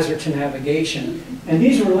a hazard to navigation. And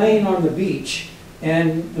these were laying on the beach.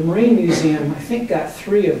 And the Marine Museum, I think, got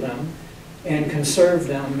 3 of them and conserved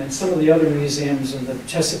them. And some of the other museums in the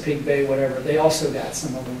Chesapeake Bay, whatever, they also got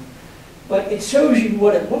some of them. But it shows you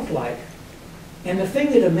what it looked like. And the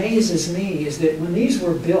thing that amazes me is that when these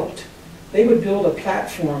were built, they would build a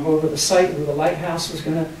platform over the site where the lighthouse was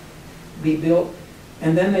going to be built,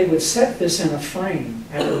 and then they would set this in a frame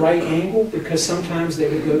at the right angle, because sometimes they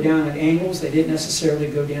would go down at angles, they didn't necessarily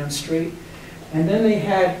go down straight. And then they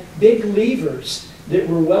had big levers that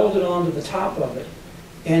were welded onto the top of it.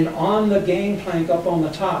 And on the gangplank up on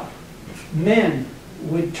the top, men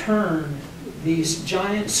would turn these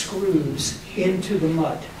giant screws into the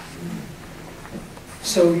mud.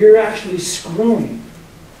 So you're actually screwing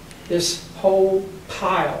this whole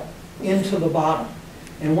pile into the bottom.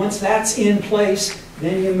 And once that's in place,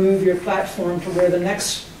 then you move your platform to where the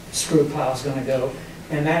next screw pile is going to go.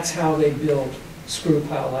 And that's how they build screw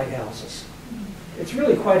pile lighthouses. It's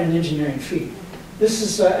really quite an engineering feat. This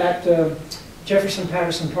is at Jefferson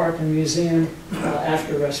Patterson Park and Museum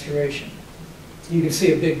after restoration. You can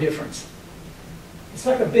see a big difference. It's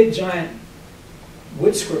like a big giant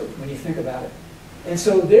wood screw when you think about it. And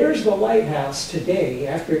so there's the lighthouse today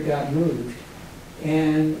after it got moved.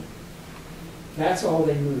 And that's all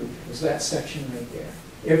they moved, was that section right there.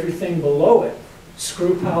 Everything below it,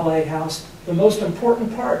 screw pile lighthouse. The most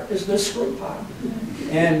important part is the screw pile.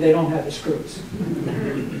 And they don't have the screws.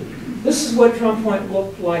 This is what Drum Point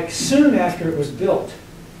looked like soon after it was built.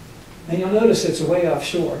 And you'll notice it's way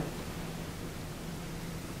offshore.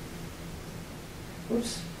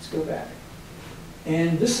 Whoops, let's go back.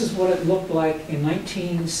 And this is what it looked like in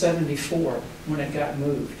 1974 when it got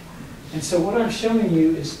moved. And so what I'm showing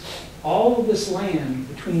you is all of this land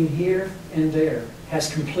between here and there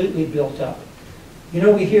has completely built up. You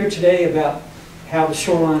know, we hear today about how the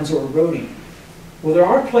shorelines are eroding. Well, there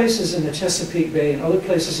are places in the Chesapeake Bay and other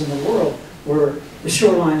places in the world where the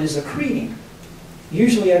shoreline is accreting,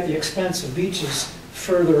 usually at the expense of beaches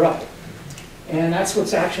further up. And that's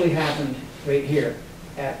what's actually happened right here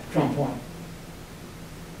at Drum Point.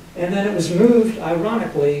 And then it was moved,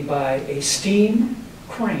 ironically, by a steam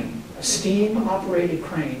crane, a steam-operated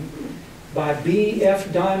crane, by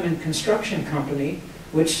B.F. Diamond Construction Company,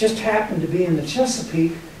 which just happened to be in the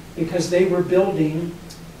Chesapeake because they were building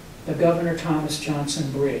the Governor Thomas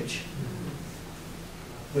Johnson Bridge,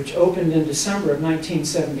 which opened in December of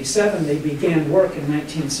 1977. They began work in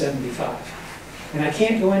 1975. And I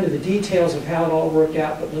can't go into the details of how it all worked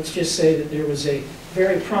out, but let's just say that there was a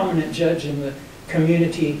very prominent judge in the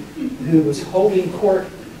community who was holding court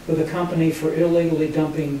with a company for illegally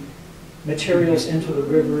dumping materials into the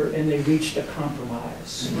river, and they reached a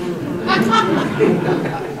compromise.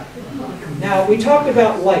 Now, we talked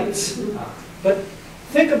about lights, but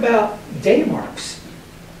think about day marks.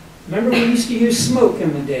 Remember, we used to use smoke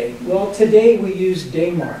in the day. Well, today we use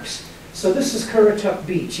day marks. So this is Currituck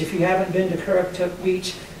Beach. If you haven't been to Currituck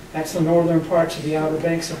Beach, that's the northern parts of the Outer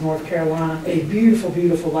Banks of North Carolina. A beautiful,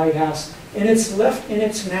 beautiful lighthouse, and it's left in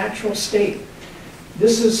its natural state.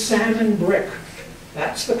 This is salmon brick.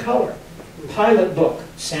 That's the color. Pilot book,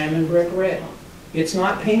 salmon brick red. It's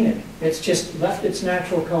not painted. It's just left its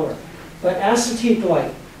natural color. But acetique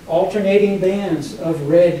light, alternating bands of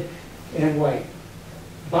red and white.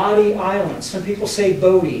 Body Island. Some people say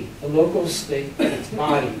Bodie. The locals, it's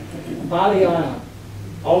Body. Body Island.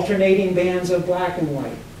 Alternating bands of black and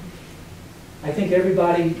white. I think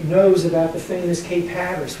everybody knows about the famous Cape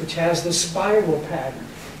Hatteras, which has the spiral pattern.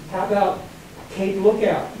 How about Cape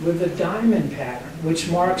Lookout with the diamond pattern, which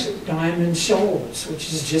marks Diamond Shoals,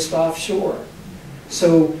 which is just offshore.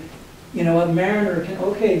 So, you know, a mariner can,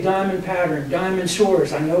 okay, diamond pattern, diamond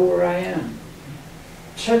shores, I know where I am.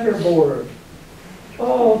 Checkerboard,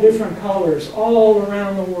 all different colors, all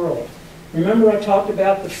around the world. Remember I talked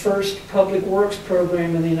about the first public works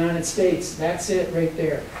program in the United States? That's it right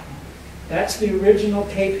there. That's the original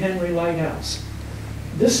Cape Henry Lighthouse.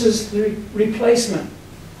 This is the replacement.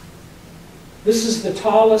 This is the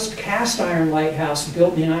tallest cast iron lighthouse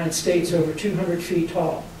built in the United States, over 200 feet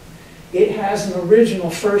tall. It has an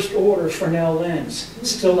original first order Fresnel lens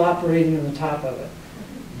still operating on the top of it.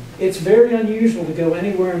 It's very unusual to go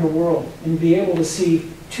anywhere in the world and be able to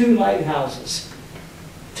see two lighthouses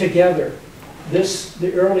together. This,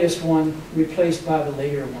 the earliest one, replaced by the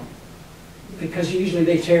later one. Because usually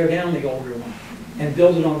they tear down the older one and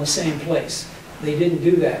build it on the same place. They didn't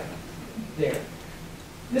do that there.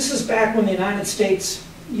 This is back when the United States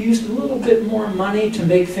used a little bit more money to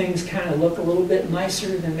make things kind of look a little bit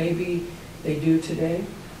nicer than maybe they do today.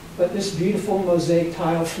 But this beautiful mosaic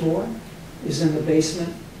tile floor is in the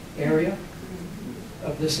basement area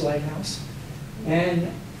of this lighthouse. And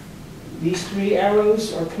these three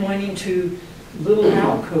arrows are pointing to little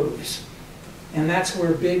alcoves. And that's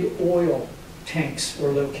where big oil tanks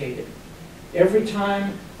were located. Every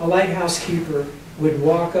time a lighthouse keeper would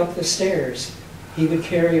walk up the stairs, he would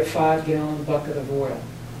carry a 5-gallon bucket of oil.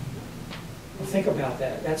 Well, think about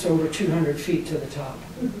that. That's over 200 feet to the top.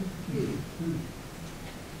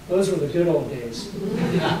 Those were the good old days.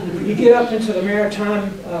 You get up into the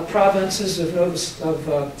maritime provinces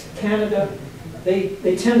of Canada,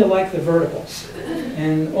 they tend to like the verticals.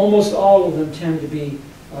 And almost all of them tend to be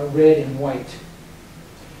red and white.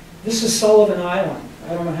 This is Sullivan Island.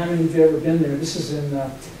 I don't know how many of you have ever been there. This is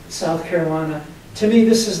in South Carolina. To me,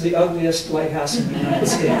 this is the ugliest lighthouse in the United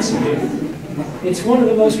States. It's one of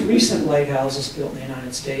the most recent lighthouses built in the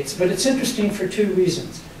United States, but it's interesting for two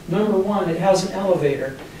reasons. Number one, it has an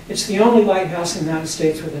elevator. It's the only lighthouse in the United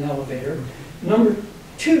States with an elevator. Number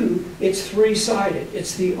two, it's three-sided.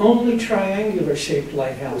 It's the only triangular-shaped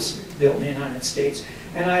lighthouse built in the United States.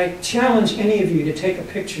 And I challenge any of you to take a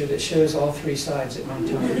picture that shows all three sides at one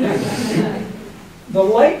time. The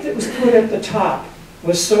light that was put at the top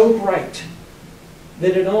was so bright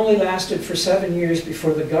that it only lasted for 7 years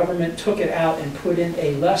before the government took it out and put in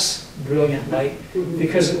a less brilliant light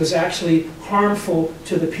because it was actually harmful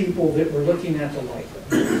to the people that were looking at the light.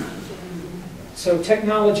 So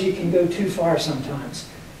technology can go too far sometimes.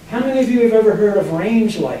 How many of you have ever heard of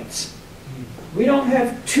range lights? We don't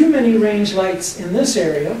have too many range lights in this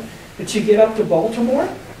area, but you get up to Baltimore,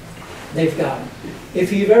 they've got them.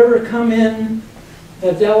 If you've ever come in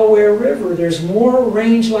the Delaware River, there's more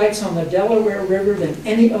range lights on the Delaware River than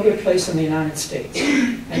any other place in the United States.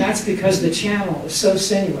 And that's because the channel is so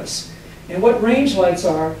sinuous. And what range lights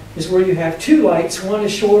are is where you have two lights, one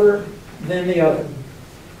is shorter than the other.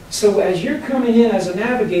 So as you're coming in as a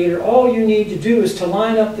navigator, all you need to do is to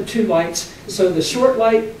line up the two lights so the short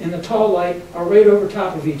light and the tall light are right over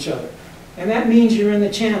top of each other. And that means you're in the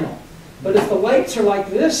channel. But if the lights are like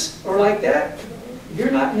this or like that, you're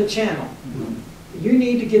not in the channel. You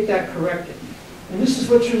need to get that corrected. And this is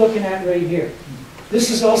what you're looking at right here. This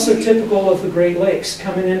is also typical of the Great Lakes,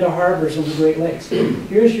 coming into harbors on the Great Lakes.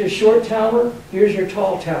 Here's your short tower, here's your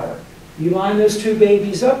tall tower. You line those two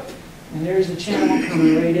babies up, and there's the channel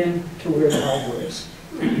coming right in to where the harbor is.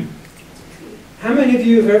 How many of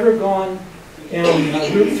you have ever gone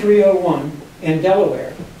down Route 301 in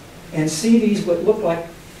Delaware and see these what look like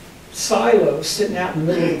silos sitting out in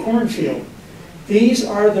the middle of the cornfield? These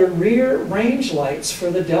are the rear range lights for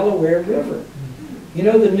the Delaware River. You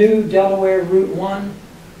know the new Delaware Route 1?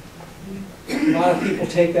 A lot of people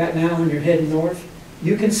take that now when you're heading north.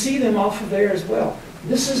 You can see them off of there as well.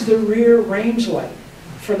 This is the rear range light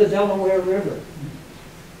for the Delaware River.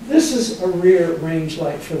 This is a rear range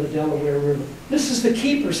light for the Delaware River. This is the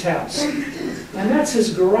keeper's house. And that's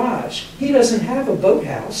his garage. He doesn't have a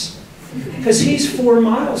boathouse because he's 4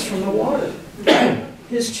 miles from the water.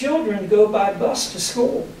 His children go by bus to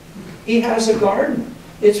school. He has a garden.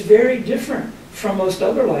 It's very different from most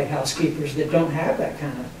other lighthouse keepers that don't have that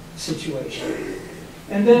kind of situation.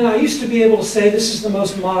 And then I used to be able to say this is the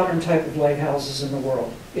most modern type of lighthouses in the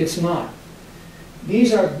world. It's not.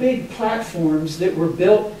 These are big platforms that were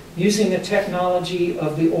built using the technology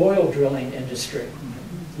of the oil drilling industry.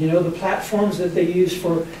 You know, the platforms that they use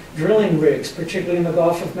for drilling rigs, particularly in the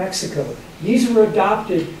Gulf of Mexico. These were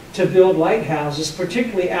adopted to build lighthouses,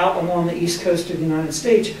 particularly out along the east coast of the United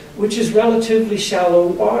States, which is relatively shallow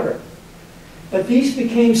water. But these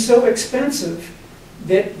became so expensive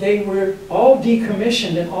that they were all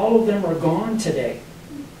decommissioned and all of them are gone today.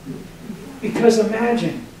 Because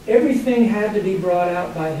imagine, everything had to be brought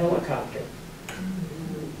out by helicopter.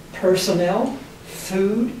 Personnel,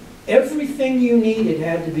 food, everything you needed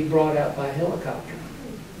had to be brought out by helicopter.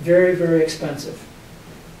 Very, very expensive.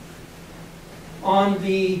 On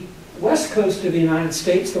the west coast of the United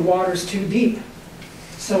States, the water's too deep.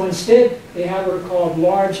 So instead, they have what are called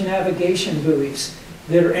large navigation buoys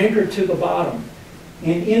that are anchored to the bottom.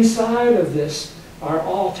 And inside of this are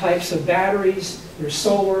all types of batteries. There's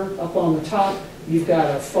solar up on the top. You've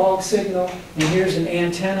got a fog signal, and here's an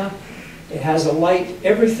antenna. It has a light,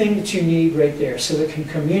 everything that you need right there. So it can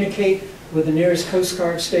communicate with the nearest Coast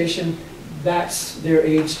Guard station. That's their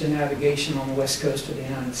aids to navigation on the west coast of the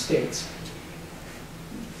United States.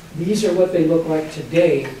 These are what they look like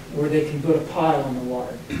today, where they can put a pile in the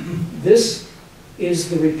water. This is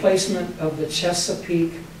the replacement of the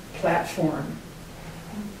Chesapeake platform.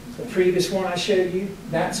 The previous one I showed you,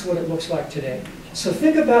 that's what it looks like today. So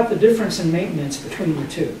think about the difference in maintenance between the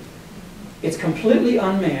two. It's completely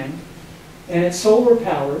unmanned, and it's solar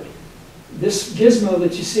powered. This gizmo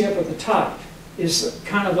that you see up at the top is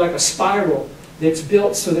kind of like a spiral that's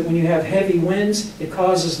built so that when you have heavy winds, it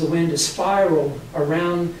causes the wind to spiral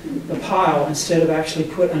around the pile instead of actually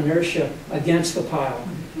put inertia against the pile.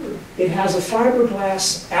 It has a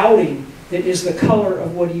fiberglass outing that is the color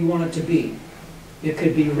of what you want it to be. It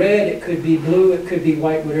could be red, it could be blue, it could be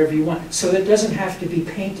white, whatever you want. So it doesn't have to be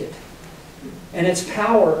painted. And it's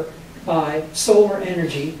powered by solar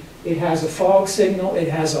energy. It has a fog signal, it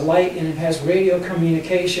has a light, and it has radio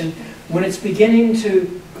communication. When it's beginning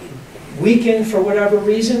to weaken for whatever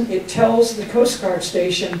reason, it tells the Coast Guard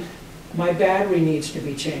station, my battery needs to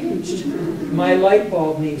be changed. My light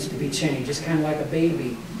bulb needs to be changed. It's kind of like a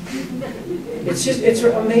baby. It's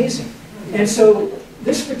amazing. And so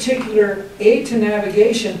this particular aid to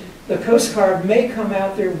navigation, the Coast Guard may come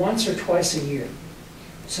out there once or twice a year.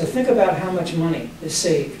 So think about how much money is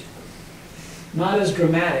saved. Not as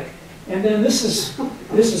dramatic. And then this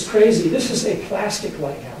is crazy. This is a plastic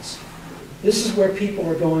lighthouse. This is where people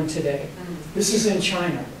are going today. This is in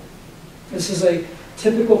China. This is a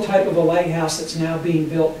typical type of a lighthouse that's now being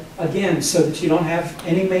built, again, so that you don't have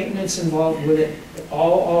any maintenance involved with it,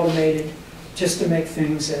 all automated, just to make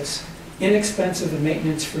things as inexpensive and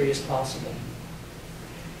maintenance-free as possible.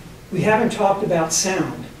 We haven't talked about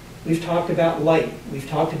sound. We've talked about light. We've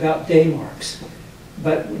talked about day marks.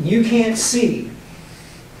 But when you can't see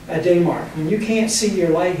a day mark, when you can't see your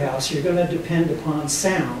lighthouse, you're going to depend upon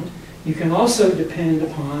sound. You can also depend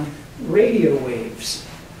upon radio waves.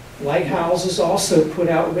 Lighthouses also put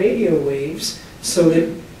out radio waves so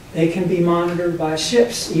that they can be monitored by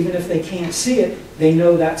ships. Even if they can't see it, they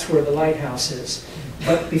know that's where the lighthouse is.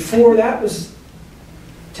 But before that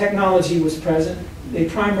technology was present, they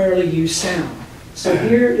primarily used sound. So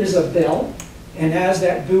here is a bell, and as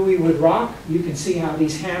that buoy would rock, you can see how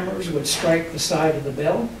these hammers would strike the side of the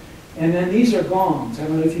bell. And then these are gongs. I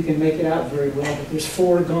don't know if you can make it out very well, but there's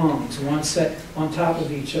 4 gongs, one set on top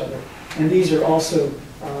of each other. And these are also,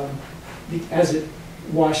 as it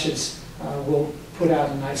washes, will put out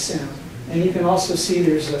a nice sound. And you can also see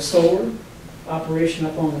there's a solar operation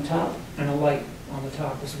up on the top and a light on the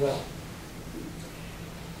top as well.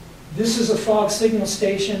 This is a fog signal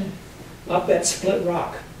station up at Split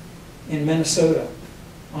Rock in Minnesota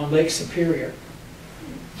on Lake Superior.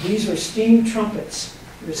 These are steam trumpets.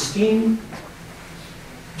 There's steam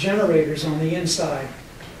generators on the inside.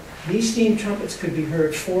 These steam trumpets could be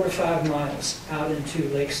heard 4 to 5 miles out into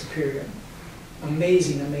Lake Superior.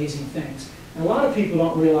 Amazing, amazing things. And a lot of people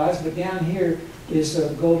don't realize, but down here is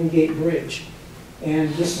the Golden Gate Bridge.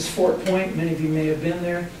 And this is Fort Point. Many of you may have been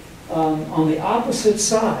there. On the opposite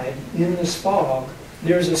side, in this fog,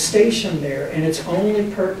 there's a station there, and its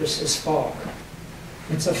only purpose is fog.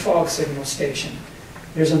 It's a fog signal station.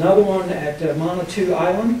 There's another one at Monotoo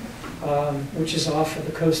Island, which is off of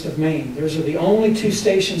the coast of Maine. Those are the only 2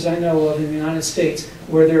 stations I know of in the United States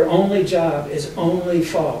where their only job is only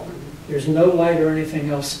fog. There's no light or anything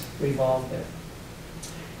else revolved there.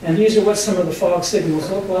 And these are what some of the fog signals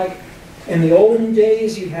look like. In the olden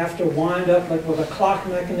days, you'd have to wind up like with a clock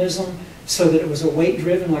mechanism so that it was a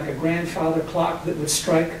weight-driven, like a grandfather clock that would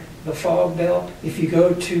strike the fog bell. If you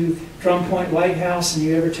go to Drum Point Lighthouse and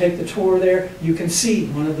you ever take the tour there, you can see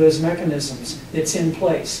one of those mechanisms that's in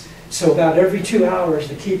place. So about every 2 hours,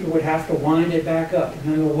 the keeper would have to wind it back up, and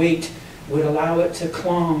then the weight would allow it to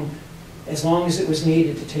clong as long as it was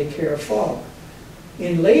needed to take care of fog.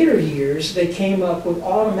 In later years, they came up with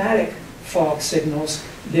automatic fog signals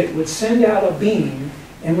that would send out a beam,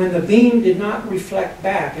 and when the beam did not reflect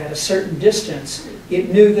back at a certain distance,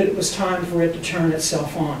 it knew that it was time for it to turn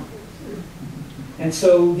itself on. And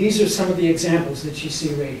so these are some of the examples that you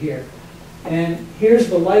see right here. And here's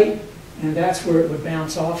the light, and that's where it would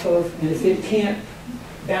bounce off of. And if it can't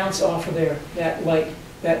bounce off of there, that light,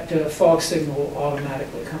 that fog signal will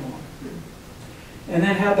automatically come on. And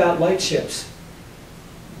then how about light ships?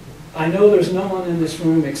 I know there's no one in this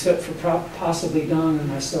room except for possibly Don and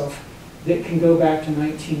myself that can go back to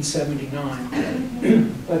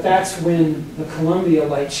 1979. But that's when the Columbia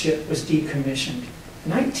lightship was decommissioned.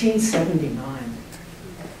 1979.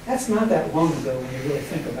 That's not that long ago when you really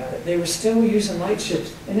think about it. They were still using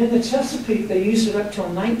lightships. And in the Chesapeake, they used it up till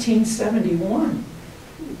 1971.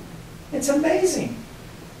 It's amazing.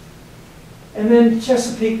 And then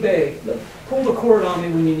Chesapeake Bay. Look, pull the cord on me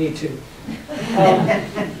when you need to.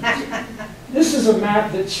 This is a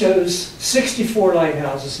map that shows 64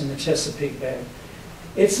 lighthouses in the Chesapeake Bay.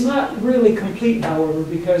 It's not really complete, however,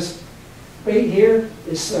 because right here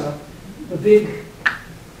is the big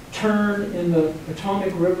turn in the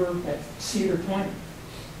Potomac River at Cedar Point.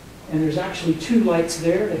 And there's actually 2 lights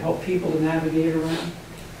there to help people to navigate around.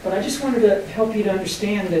 But I just wanted to help you to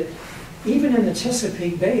understand that even in the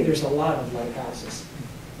Chesapeake Bay, there's a lot of lighthouses.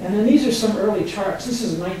 And then these are some early charts. This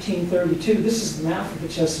is 1932. This is the map of the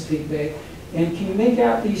Chesapeake Bay. And can you make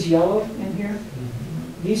out these yellow in here?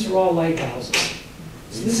 These are all lighthouses.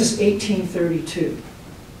 So this is 1832.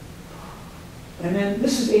 And then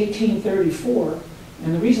this is 1834.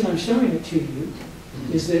 And the reason I'm showing it to you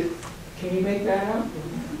is that, can you make that out?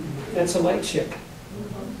 That's a lightship,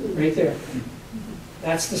 right there.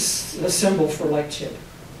 That's the symbol for lightship.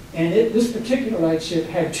 And this particular lightship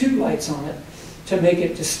had 2 lights on it to make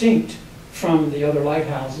it distinct from the other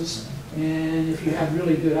lighthouses. And if you have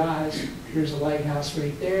really good eyes, here's a lighthouse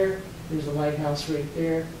right there, there's a lighthouse right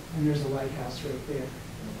there, and there's a lighthouse right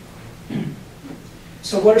there.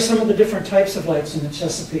 So what are some of the different types of lights in the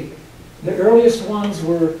Chesapeake? The earliest ones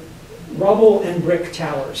were rubble and brick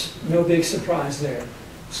towers. No big surprise there.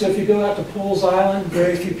 So if you go out to Pools Island,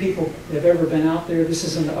 very few people have ever been out there. This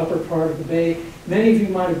is in the upper part of the bay. Many of you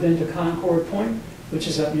might have been to Concord Point, which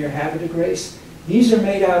is up near Havre de Grace. These are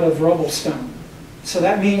made out of rubble stone. So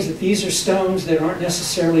that means that these are stones that aren't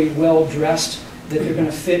necessarily well dressed, that they're going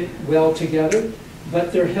to fit well together,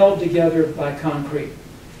 but they're held together by concrete.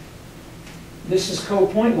 This is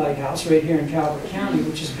Cove Point Lighthouse right here in Calvert County,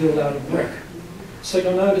 which is built out of brick. So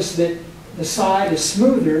you'll notice that the side is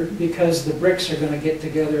smoother because the bricks are going to get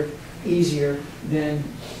together easier than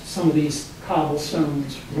some of these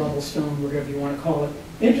cobblestones, rubble stone, whatever you want to call it.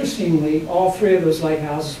 Interestingly, all 3 of those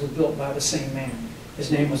lighthouses were built by the same man.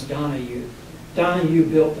 His name was Donahue. Donahue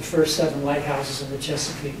built the first 7 lighthouses in the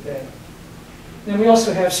Chesapeake Bay. Then we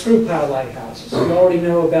also have screw pile lighthouses. You already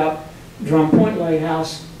know about Drum Point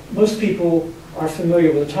Lighthouse. Most people are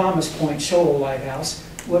familiar with the Thomas Point Shoal Lighthouse.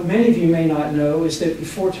 What many of you may not know is that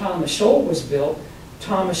before Thomas Shoal was built,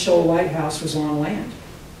 Thomas Shoal Lighthouse was on land,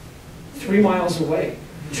 3 miles away,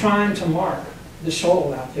 trying to mark the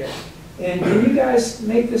shoal out there. And can you guys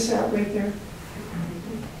make this out right there?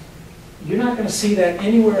 You're not going to see that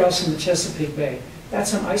anywhere else in the Chesapeake Bay.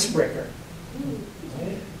 That's an icebreaker.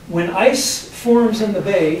 When ice forms in the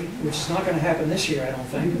bay, which is not going to happen this year, I don't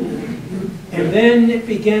think, and then it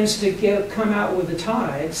begins to come out with the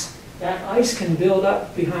tides, that ice can build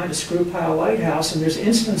up behind a screw pile lighthouse, and there's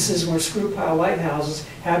instances where screw pile lighthouses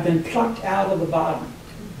have been plucked out of the bottom.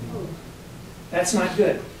 That's not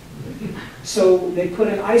good. So they put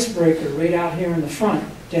an icebreaker right out here in the front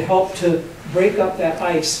to help to break up that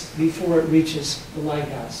ice before it reaches the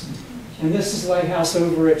lighthouse. And this is the lighthouse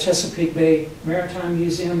over at Chesapeake Bay Maritime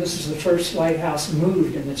Museum. This is the first lighthouse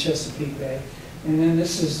moved in the Chesapeake Bay. And then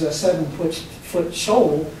this is a 7-foot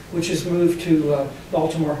shoal, which is moved to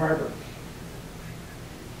Baltimore Harbor.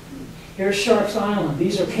 Here's Sharp's Island.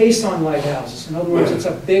 These are caisson lighthouses. In other words, it's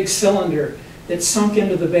a big cylinder that's sunk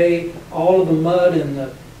into the bay. All of the mud and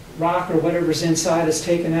the rock or whatever's inside is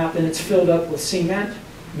taken out. Then it's filled up with cement.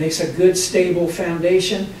 Makes a good, stable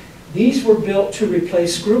foundation. These were built to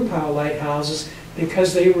replace screw pile lighthouses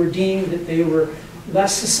because they were deemed that they were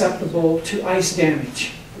less susceptible to ice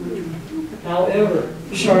damage. However,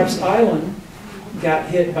 Sharp's Island got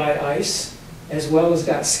hit by ice, as well as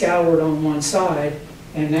got scoured on one side,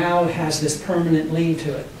 and now has this permanent lean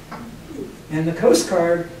to it. And the Coast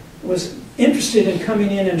Guard was interested in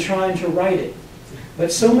coming in and trying to right it.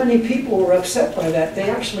 But so many people were upset by that, they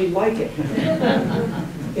actually like it.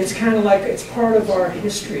 It's kind of like, it's part of our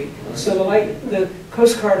history. So the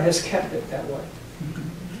Coast Guard has kept it that way.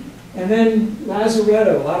 And then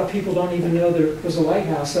Lazaretto, a lot of people don't even know there was a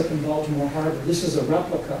lighthouse up in Baltimore Harbor. This is a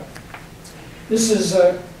replica. This is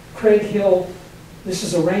Craig Hill. This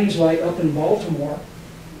is a range light up in Baltimore.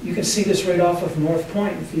 You can see this right off of North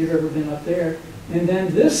Point if you've ever been up there. And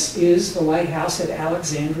then this is the lighthouse at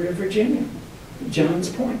Alexandria, Virginia, Johns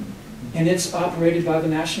Point. And it's operated by the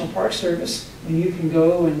National Park Service. And you can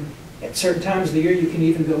go, and at certain times of the year, you can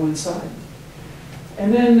even go inside.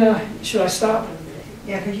 And then, should I stop?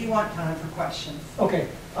 Yeah, because you want time for questions. Okay.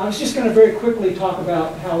 I was just going to very quickly talk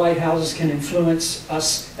about how lighthouses can influence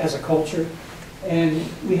us as a culture. And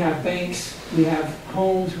we have banks, we have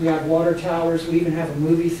homes, we have water towers, we even have a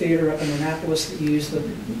movie theater up in Annapolis that use the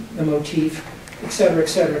motif, et cetera, et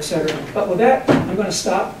cetera, et cetera. But with that, I'm going to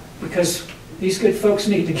stop because these good folks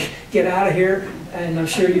need to get out of here, and I'm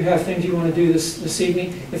sure you have things you want to do this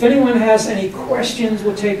evening. If anyone has any questions,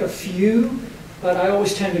 we'll take a few, but I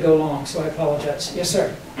always tend to go long, so I apologize. Yes,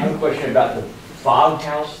 sir? I have a question about the fog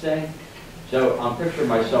house thing. So I'm picturing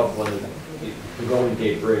myself on the Golden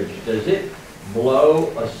Gate Bridge. Does it blow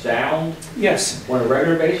a sound? Yes. On a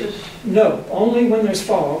regular basis? No, only when there's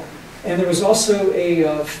fog. And there was also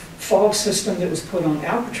a fog system that was put on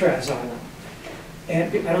Alcatraz Island.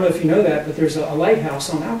 And I don't know if you know that, but there's a lighthouse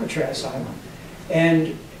on Alcatraz Island.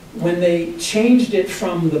 And when they changed it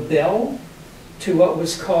from the bell to what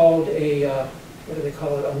was called a, what do they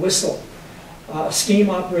call it, a whistle, a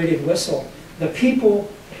steam-operated whistle, the people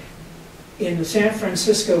in the San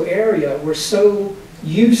Francisco area were so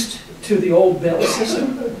used to the old bell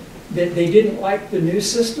system that they didn't like the new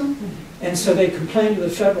system. And so they complained to the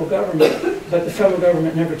federal government, but the federal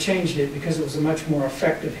government never changed it because it was a much more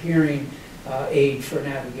effective hearing aid for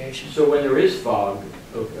navigation. So when there is fog,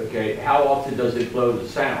 okay, how often does it blow the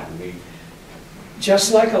sound? I mean,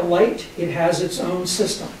 just like a light, it has its own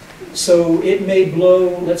system. So it may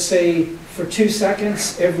blow, let's say, for 2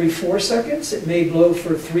 seconds every 4 seconds. It may blow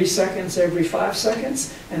for 3 seconds every 5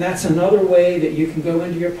 seconds. And that's another way that you can go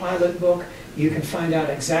into your pilot book. You can find out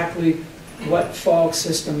exactly what fog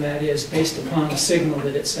system that is based upon the signal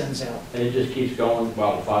that it sends out. and it just keeps going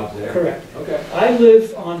while the fog's there? Correct. Okay. I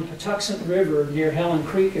live on Patuxent River near Helen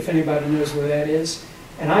Creek, if anybody knows where that is.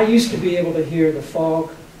 And I used to be able to hear the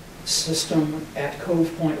fog system at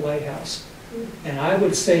Cove Point Lighthouse. And I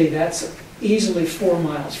would say that's easily 4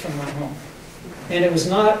 miles from my home. And it was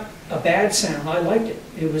not a bad sound. I liked it.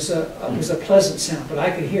 It was a pleasant sound, but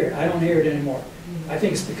I could hear it. I don't hear it anymore. I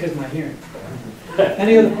think it's because of my hearing.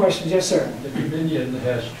 Any other questions? Yes, sir. The Dominion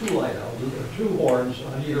has 2 lighthouses, or 2 horns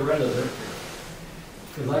on either end of it,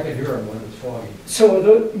 because I can hear them when it's foggy.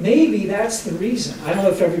 So maybe that's the reason. I don't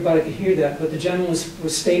know if everybody could hear that, but the gentleman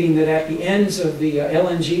was stating that at the ends of the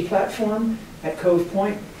LNG platform at Cove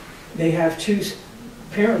Point, they have 2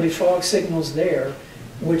 apparently fog signals there,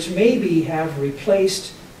 which maybe have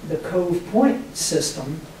replaced the Cove Point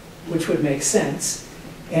system, which would make sense.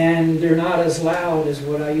 And they're not as loud as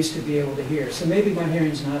what I used to be able to hear. So maybe my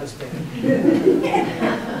hearing's not as bad.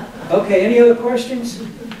 Okay, any other questions?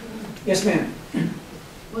 Yes, ma'am.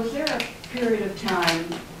 Was there a period of time,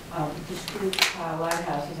 the screw pile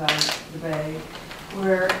lighthouses out of the bay,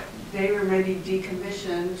 where they were maybe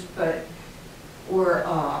decommissioned, but were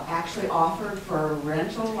actually offered for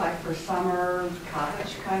rental, like for summer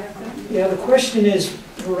cottage kind of thing? Yeah, the question is,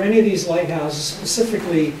 were any of these lighthouses,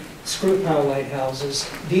 specifically screw pile lighthouses,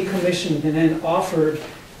 decommissioned and then offered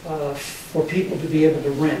for people to be able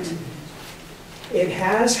to rent? It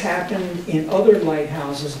has happened in other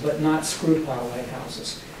lighthouses, but not screw pile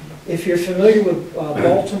lighthouses. If you're familiar with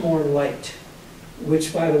Baltimore Light,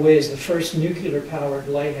 which by the way is the first nuclear powered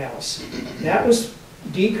lighthouse, that was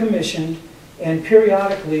decommissioned, and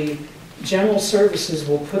periodically general services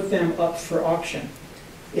will put them up for auction.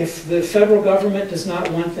 If the federal government does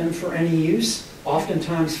not want them for any use,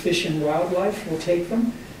 oftentimes Fish and Wildlife will take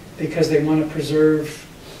them because they want to preserve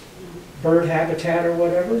bird habitat or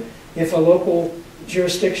whatever. If a local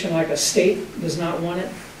jurisdiction like a state does not want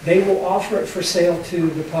it, they will offer it for sale to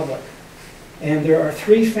the public. And there are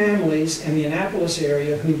 3 families in the Annapolis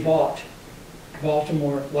area who bought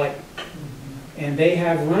Baltimore Light. And they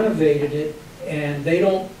have renovated it, and they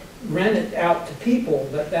don't rent it out to people,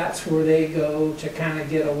 but that's where they go to kind of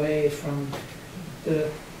get away from the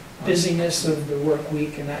busyness of the work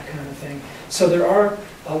week and that kind of thing. So there are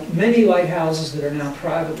many lighthouses that are now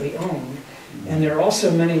privately owned, and there are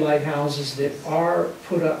also many lighthouses that are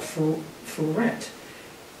put up for rent.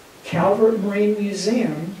 Calvert Marine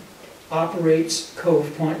Museum operates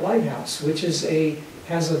Cove Point Lighthouse, which is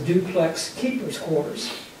has a duplex keeper's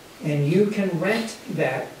quarters. And you can rent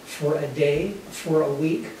that for a day, for a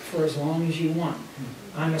week, for as long as you want.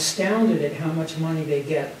 I'm astounded at how much money they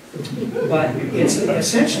get. But it's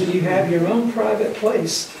essentially you have your own private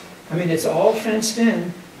place. I mean, it's all fenced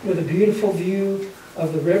in with a beautiful view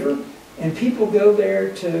of the river, and people go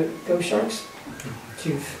there to go shark's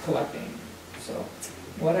tooth collecting. So,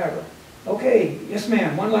 whatever. Okay, yes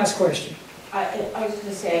ma'am, one last question. I was just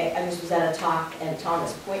going to say, and this was at a talk, and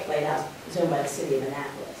Thomas Point Lighthouse is owned by the city of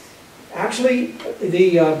Annapolis. Actually,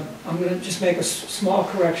 I'm going to just make a small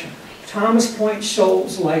correction. Thomas Point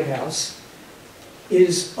Shoals Lighthouse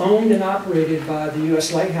is owned and operated by the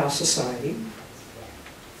U.S. Lighthouse Society.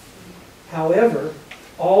 However,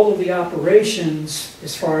 all of the operations,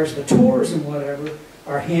 as far as the tours and whatever,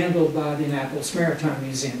 are handled by the Annapolis Maritime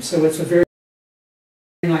Museum. So it's a very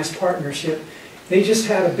nice partnership. They just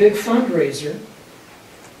had a big fundraiser.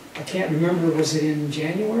 I can't remember, was it in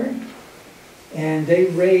January? And they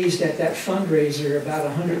raised at that fundraiser about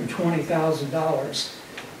 $120,000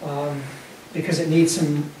 because it needs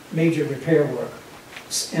some major repair work.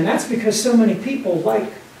 And that's because so many people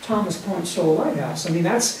like Thomas Point Shoal Lighthouse. I mean,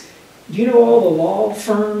 that's, do you know all the law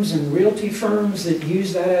firms and realty firms that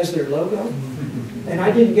use that as their logo? And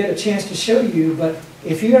I didn't get a chance to show you, but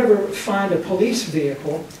if you ever find a police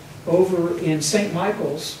vehicle over in St.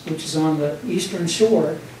 Michael's, which is on the eastern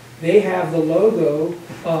shore, they have the logo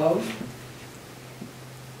of,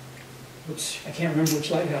 which I can't remember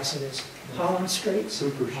which lighthouse it is. Holland Straits?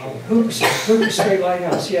 Hooper Strait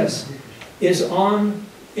Lighthouse, yes, is on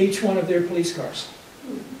each one of their police cars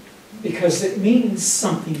because it means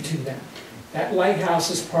something to them. That lighthouse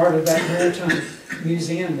is part of that maritime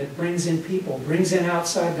museum that brings in people, brings in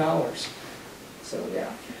outside dollars. So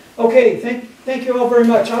yeah. Okay, thank you all very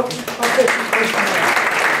much. I'll take some questions.